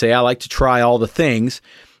 You could say I like to try all the things,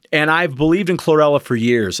 and I've believed in chlorella for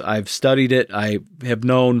years. I've studied it. I have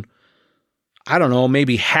known, I don't know,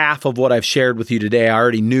 maybe half of what I've shared with you today I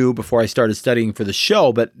already knew before I started studying for the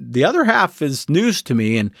show, but the other half is news to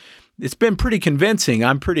me, and it's been pretty convincing.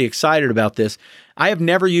 I'm pretty excited about this. I have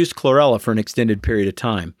never used chlorella for an extended period of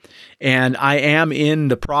time, and I am in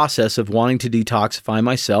the process of wanting to detoxify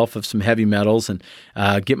myself of some heavy metals and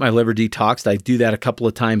get my liver detoxed. I do that a couple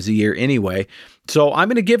of times a year anyway, so I'm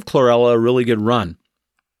going to give chlorella a really good run,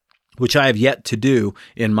 which I have yet to do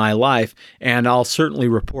in my life, and I'll certainly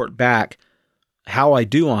report back how I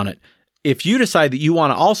do on it. If you decide that you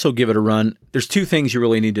want to also give it a run, there's two things you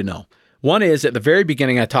really need to know. One is, at the very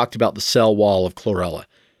beginning, I talked about the cell wall of chlorella.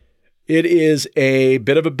 It is a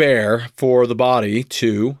bit of a bear for the body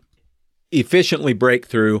to efficiently break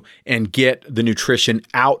through and get the nutrition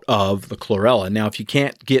out of the chlorella. Now, if you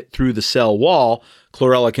can't get through the cell wall,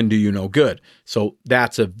 chlorella can do you no good. So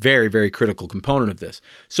that's a very, very critical component of this.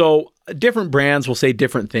 So different brands will say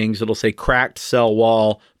different things. It'll say cracked cell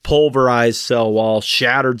wall, pulverized cell wall,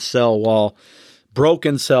 shattered cell wall,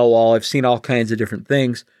 broken cell wall. I've seen all kinds of different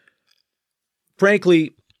things.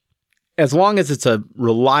 Frankly, as long as it's a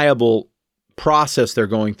reliable process they're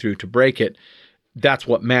going through to break it, that's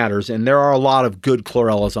what matters. And there are a lot of good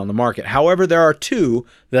chlorellas on the market. However, there are two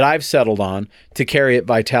that I've settled on to carry at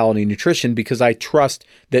Vitality Nutrition because I trust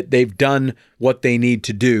that they've done what they need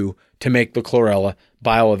to do to make the chlorella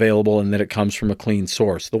bioavailable and that it comes from a clean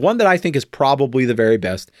source. The one that I think is probably the very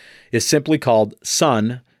best is simply called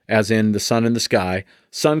Sun, as in the sun in the sky,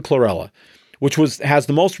 Sun Chlorella, which has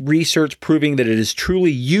the most research proving that it is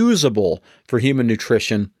truly usable for human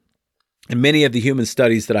nutrition. And many of the human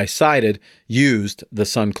studies that I cited used the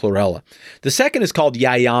Sun Chlorella. The second is called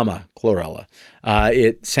Yayama Chlorella.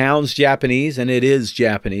 It sounds Japanese, and it is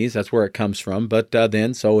Japanese. That's where it comes from. But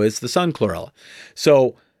then so is the Sun Chlorella.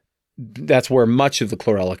 So that's where much of the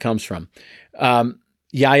chlorella comes from.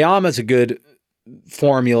 Yayama is a good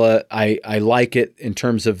formula. I like it in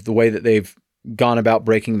terms of the way that they've gone about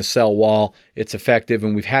breaking the cell wall. It's effective,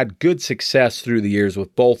 and we've had good success through the years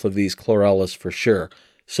with both of these chlorellas for sure.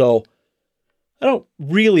 So I don't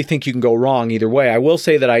really think you can go wrong either way. I will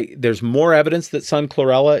say that there's more evidence that Sun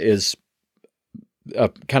Chlorella is a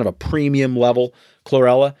kind of a premium level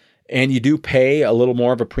chlorella, and you do pay a little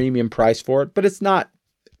more of a premium price for it, but it's not,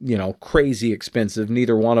 crazy expensive.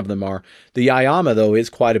 Neither one of them are. The Yayama, though, is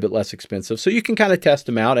quite a bit less expensive. So you can kind of test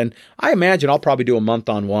them out. And I imagine I'll probably do a month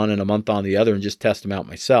on one and a month on the other and just test them out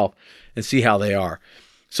myself and see how they are.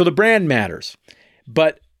 So the brand matters.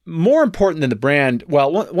 But more important than the brand,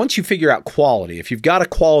 well, once you figure out quality, if you've got a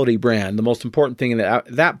quality brand, the most important thing at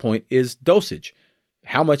that point is dosage.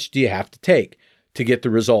 How much do you have to take to get the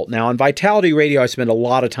result? Now, on Vitality Radio, I spend a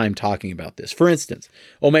lot of time talking about this. For instance,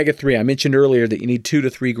 omega-3, I mentioned earlier that you need 2 to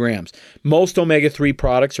 3 grams. Most omega-3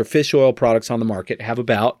 products or fish oil products on the market have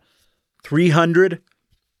about 300,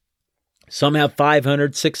 some have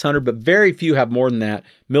 500, 600, but very few have more than that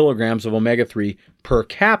milligrams of omega-3 per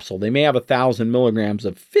capsule. They may have 1,000 milligrams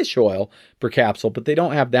of fish oil per capsule, but they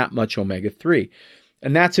don't have that much omega-3.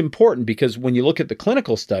 And that's important because when you look at the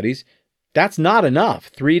clinical studies, that's not enough.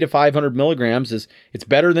 300 to 500 milligrams it's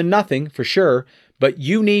better than nothing for sure, but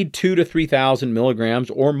you need 2,000 to 3,000 milligrams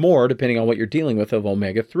or more, depending on what you're dealing with, of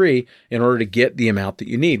omega-3 in order to get the amount that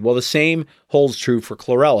you need. Well, the same holds true for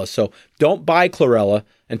chlorella. So don't buy chlorella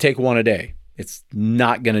and take one a day. It's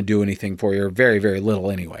not going to do anything for you, or very, very little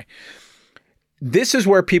anyway. This is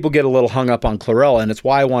where people get a little hung up on chlorella, and it's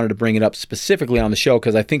why I wanted to bring it up specifically on the show,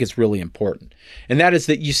 because I think it's really important. And that is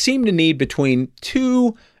that you seem to need between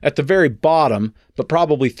 2 at the very bottom, but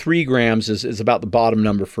probably 3 grams is about the bottom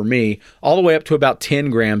number for me, all the way up to about 10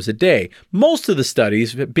 grams a day. Most of the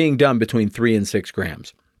studies being done between 3 and 6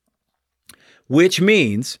 grams, which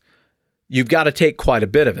means you've got to take quite a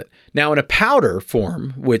bit of it. Now, in a powder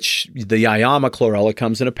form, which the Yayama Chlorella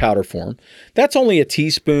comes in a powder form, that's only a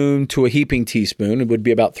teaspoon to a heaping teaspoon. It would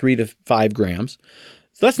be about 3 to 5 grams.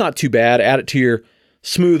 So that's not too bad. Add it to your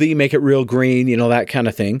smoothie, make it real green, that kind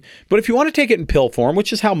of thing. But if you want to take it in pill form,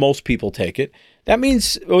 which is how most people take it, that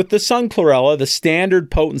means with the Sun Chlorella, the standard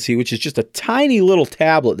potency, which is just a tiny little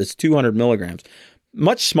tablet that's 200 milligrams,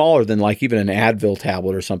 much smaller than like even an Advil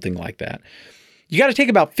tablet or something like that. You got to take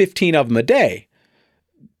about 15 of them a day.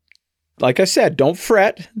 Like I said, don't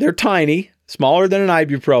fret. They're tiny, smaller than an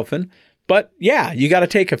ibuprofen. But yeah, you got to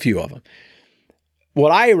take a few of them.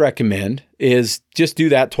 what I recommend is just do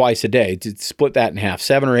that twice a day. To split that in half,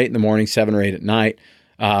 7 or 8 in the morning, 7 or 8 at night.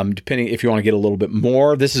 Depending if you want to get a little bit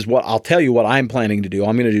more. This is what I'll tell you what I'm planning to do.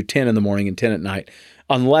 I'm going to do 10 in the morning and 10 at night,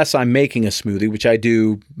 unless I'm making a smoothie, which I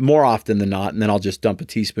do more often than not, and then I'll just dump a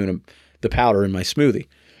teaspoon of the powder in my smoothie.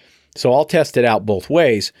 So I'll test it out both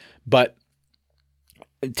ways, but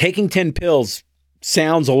taking 10 pills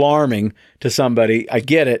sounds alarming to somebody. I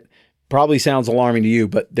get it. Probably sounds alarming to you,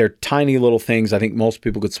 but they're tiny little things. I think most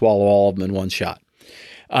people could swallow all of them in one shot.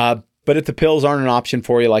 But if the pills aren't an option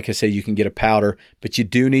for you, like I say, you can get a powder, but you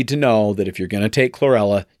do need to know that if you're going to take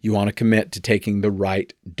chlorella, you want to commit to taking the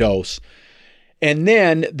right dose. And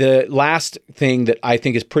then the last thing that I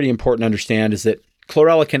think is pretty important to understand is that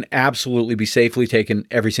chlorella can absolutely be safely taken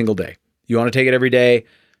every single day. You want to take it every day,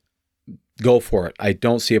 go for it. I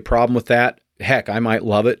don't see a problem with that. Heck, I might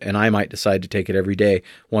love it, and I might decide to take it every day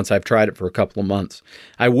once I've tried it for a couple of months.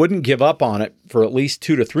 I wouldn't give up on it for at least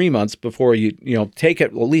 2 to 3 months before you take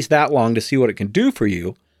it at least that long to see what it can do for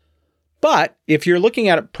you. But if you're looking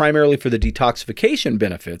at it primarily for the detoxification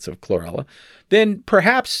benefits of chlorella, then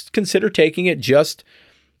perhaps consider taking it just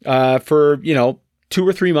for 2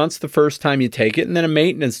 or 3 months the first time you take it, and then a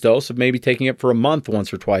maintenance dose of maybe taking it for a month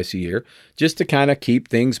once or twice a year, just to kind of keep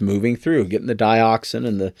things moving through, getting the dioxin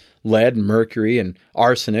and the lead and mercury and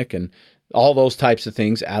arsenic and all those types of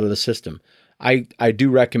things out of the system. I do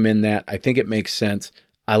recommend that. I think it makes sense.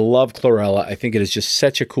 I love chlorella. I think it is just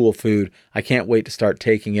such a cool food. I can't wait to start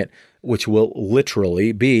taking it, which will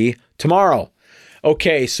literally be tomorrow.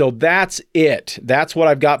 Okay, so that's it. That's what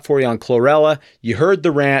I've got for you on chlorella. You heard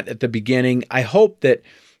the rant at the beginning. I hope that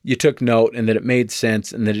you took note and that it made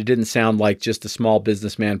sense and that it didn't sound like just a small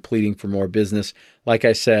businessman pleading for more business. Like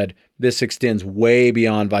I said, this extends way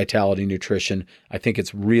beyond Vitality Nutrition. I think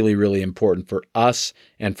it's really, really important for us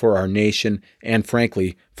and for our nation and,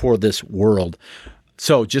 frankly, for this world.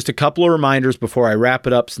 So just a couple of reminders before I wrap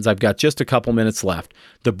it up, since I've got just a couple minutes left.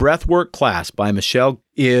 The Breathwork class by Michelle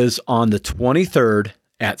is on the 23rd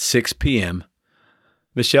at 6 p.m.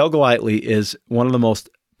 Michelle Golightly is one of the most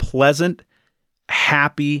pleasant,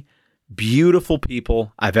 happy, beautiful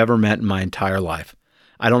people I've ever met in my entire life.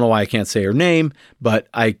 I don't know why I can't say her name, but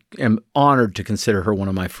I am honored to consider her one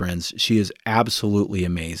of my friends. She is absolutely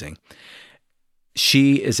amazing.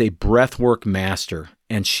 She is a breathwork master,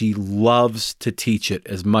 and she loves to teach it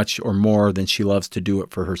as much or more than she loves to do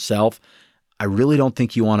it for herself. I really don't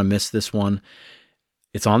think you want to miss this one.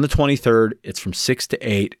 It's on the 23rd. It's from 6 to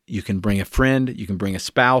 8. You can bring a friend. You can bring a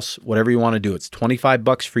spouse, whatever you want to do. It's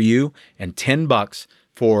 $25 for you and $10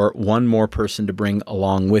 for one more person to bring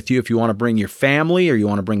along with you. If you want to bring your family or you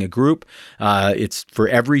want to bring a group, it's for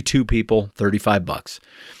every 2 people, $35.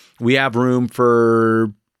 We have room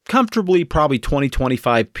for comfortably probably 20,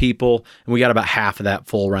 25 people, and we got about half of that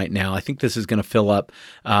full right now. I think this is going to fill up.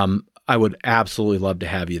 I would absolutely love to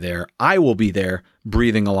have you there. I will be there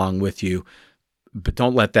breathing along with you, but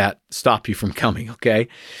don't let that stop you from coming, okay?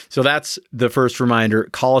 So that's the first reminder.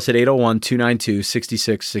 Call us at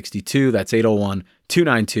 801-292-6662. That's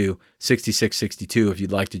 801-292-6662 if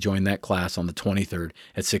you'd like to join that class on the 23rd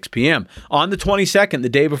at 6 p.m. On the 22nd, the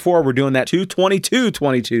day before, we're doing that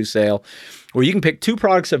 222 sale where you can pick 2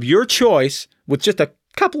 products of your choice with just a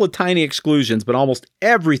couple of tiny exclusions, but almost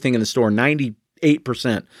everything in the store, 98%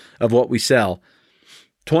 of what we sell,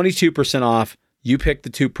 22% off. You pick the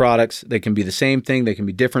 2 products. They can be the same thing. They can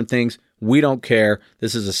be different things. We don't care.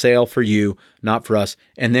 This is a sale for you, not for us.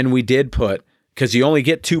 And then we did put, because you only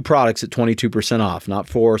get 2 products at 22% off, not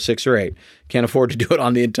 4, 6, or 8. Can't afford to do it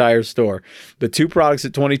on the entire store. But 2 products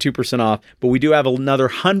at 22% off. But we do have another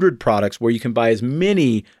 100 products where you can buy as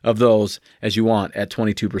many of those as you want at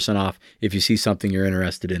 22% off if you see something you're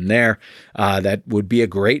interested in there. That would be a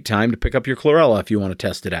great time to pick up your chlorella if you want to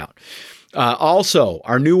test it out. Also,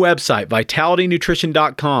 our new website,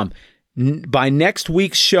 vitalitynutrition.com. By next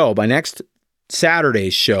week's show, by next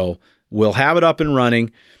Saturday's show, we'll have it up and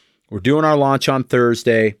running. We're doing our launch on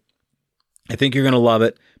Thursday. I think you're going to love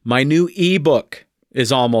it. My new ebook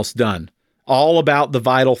is almost done. All about the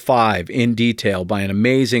Vital 5 in detail by an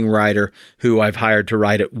amazing writer who I've hired to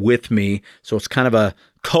write it with me. So it's kind of a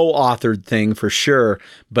co-authored thing for sure.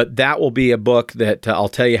 But that will be a book that I'll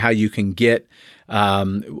tell you how you can get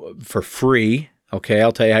for free. Okay,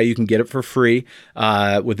 I'll tell you how you can get it for free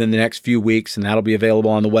within the next few weeks, and that'll be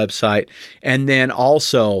available on the website. And then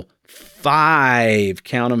also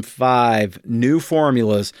count them, 5 new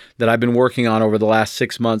formulas that I've been working on over the last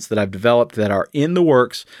 6 months that I've developed that are in the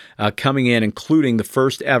works, coming in, including the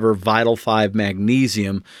first ever Vital 5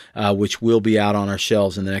 Magnesium, which will be out on our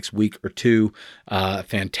shelves in the next week or two.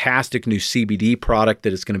 Fantastic new CBD product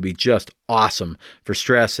that is going to be just awesome for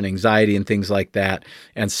stress and anxiety and things like that,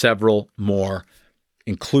 and several more,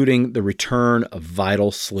 including the return of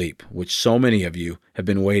Vital Sleep, which so many of you have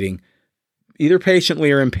been waiting either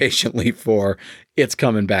patiently or impatiently for. It's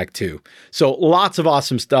coming back too. So lots of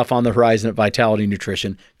awesome stuff on the horizon at Vitality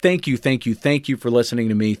Nutrition. Thank you for listening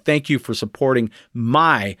to me. Thank you for supporting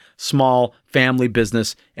my small family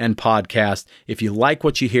business and podcast. If you like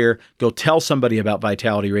what you hear, go tell somebody about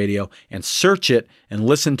Vitality Radio and search it and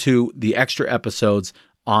listen to the extra episodes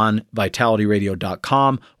on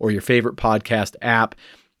vitalityradio.com or your favorite podcast app.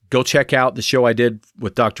 Go check out the show I did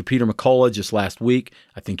with Dr. Peter McCullough just last week.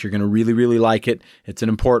 I think you're going to really, really like it. It's an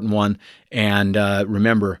important one. And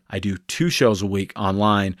remember, I do 2 shows a week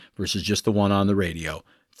online versus just the one on the radio.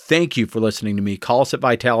 Thank you for listening to me. Call us at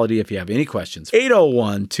Vitality if you have any questions.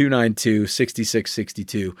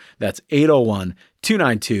 801-292-6662. That's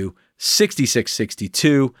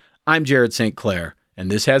 801-292-6662. I'm Jared St. Clair,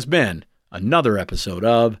 and this has been another episode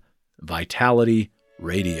of Vitality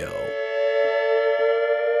Radio.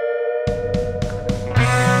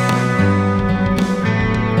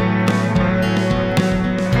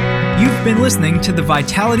 You've been listening to the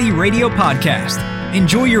Vitality Radio Podcast.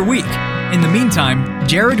 Enjoy your week. In the meantime,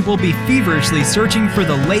 Jared will be feverishly searching for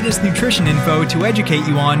the latest nutrition info to educate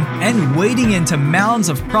you on and wading into mounds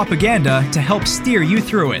of propaganda to help steer you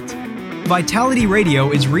through it. Vitality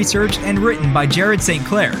Radio is researched and written by Jared St.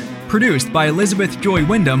 Clair, produced by Elizabeth Joy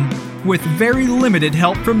Wyndham, with very limited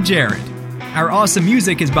help from Jared. Our awesome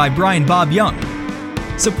music is by Brian Bob Young.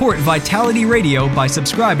 Support Vitality Radio by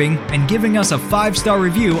subscribing and giving us a 5-star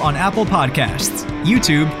review on Apple Podcasts,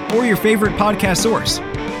 YouTube, or your favorite podcast source.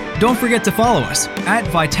 Don't forget to follow us at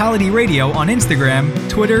Vitality Radio on Instagram,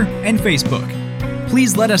 Twitter, and Facebook.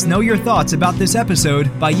 Please let us know your thoughts about this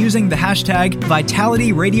episode by using the hashtag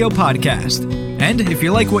Vitality Radio Podcast. And if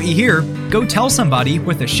you like what you hear, go tell somebody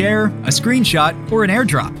with a share, a screenshot, or an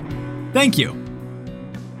airdrop. Thank you.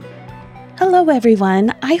 Hello,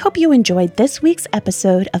 everyone. I hope you enjoyed this week's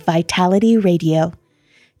episode of Vitality Radio.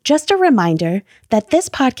 Just a reminder that this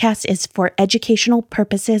podcast is for educational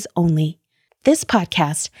purposes only. This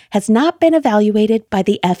podcast has not been evaluated by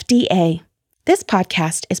the FDA. This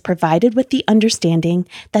podcast is provided with the understanding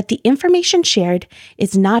that the information shared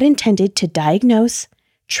is not intended to diagnose,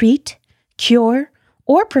 treat, cure,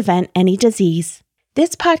 or prevent any disease.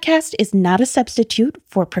 This podcast is not a substitute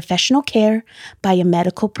for professional care by a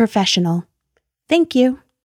medical professional. Thank you.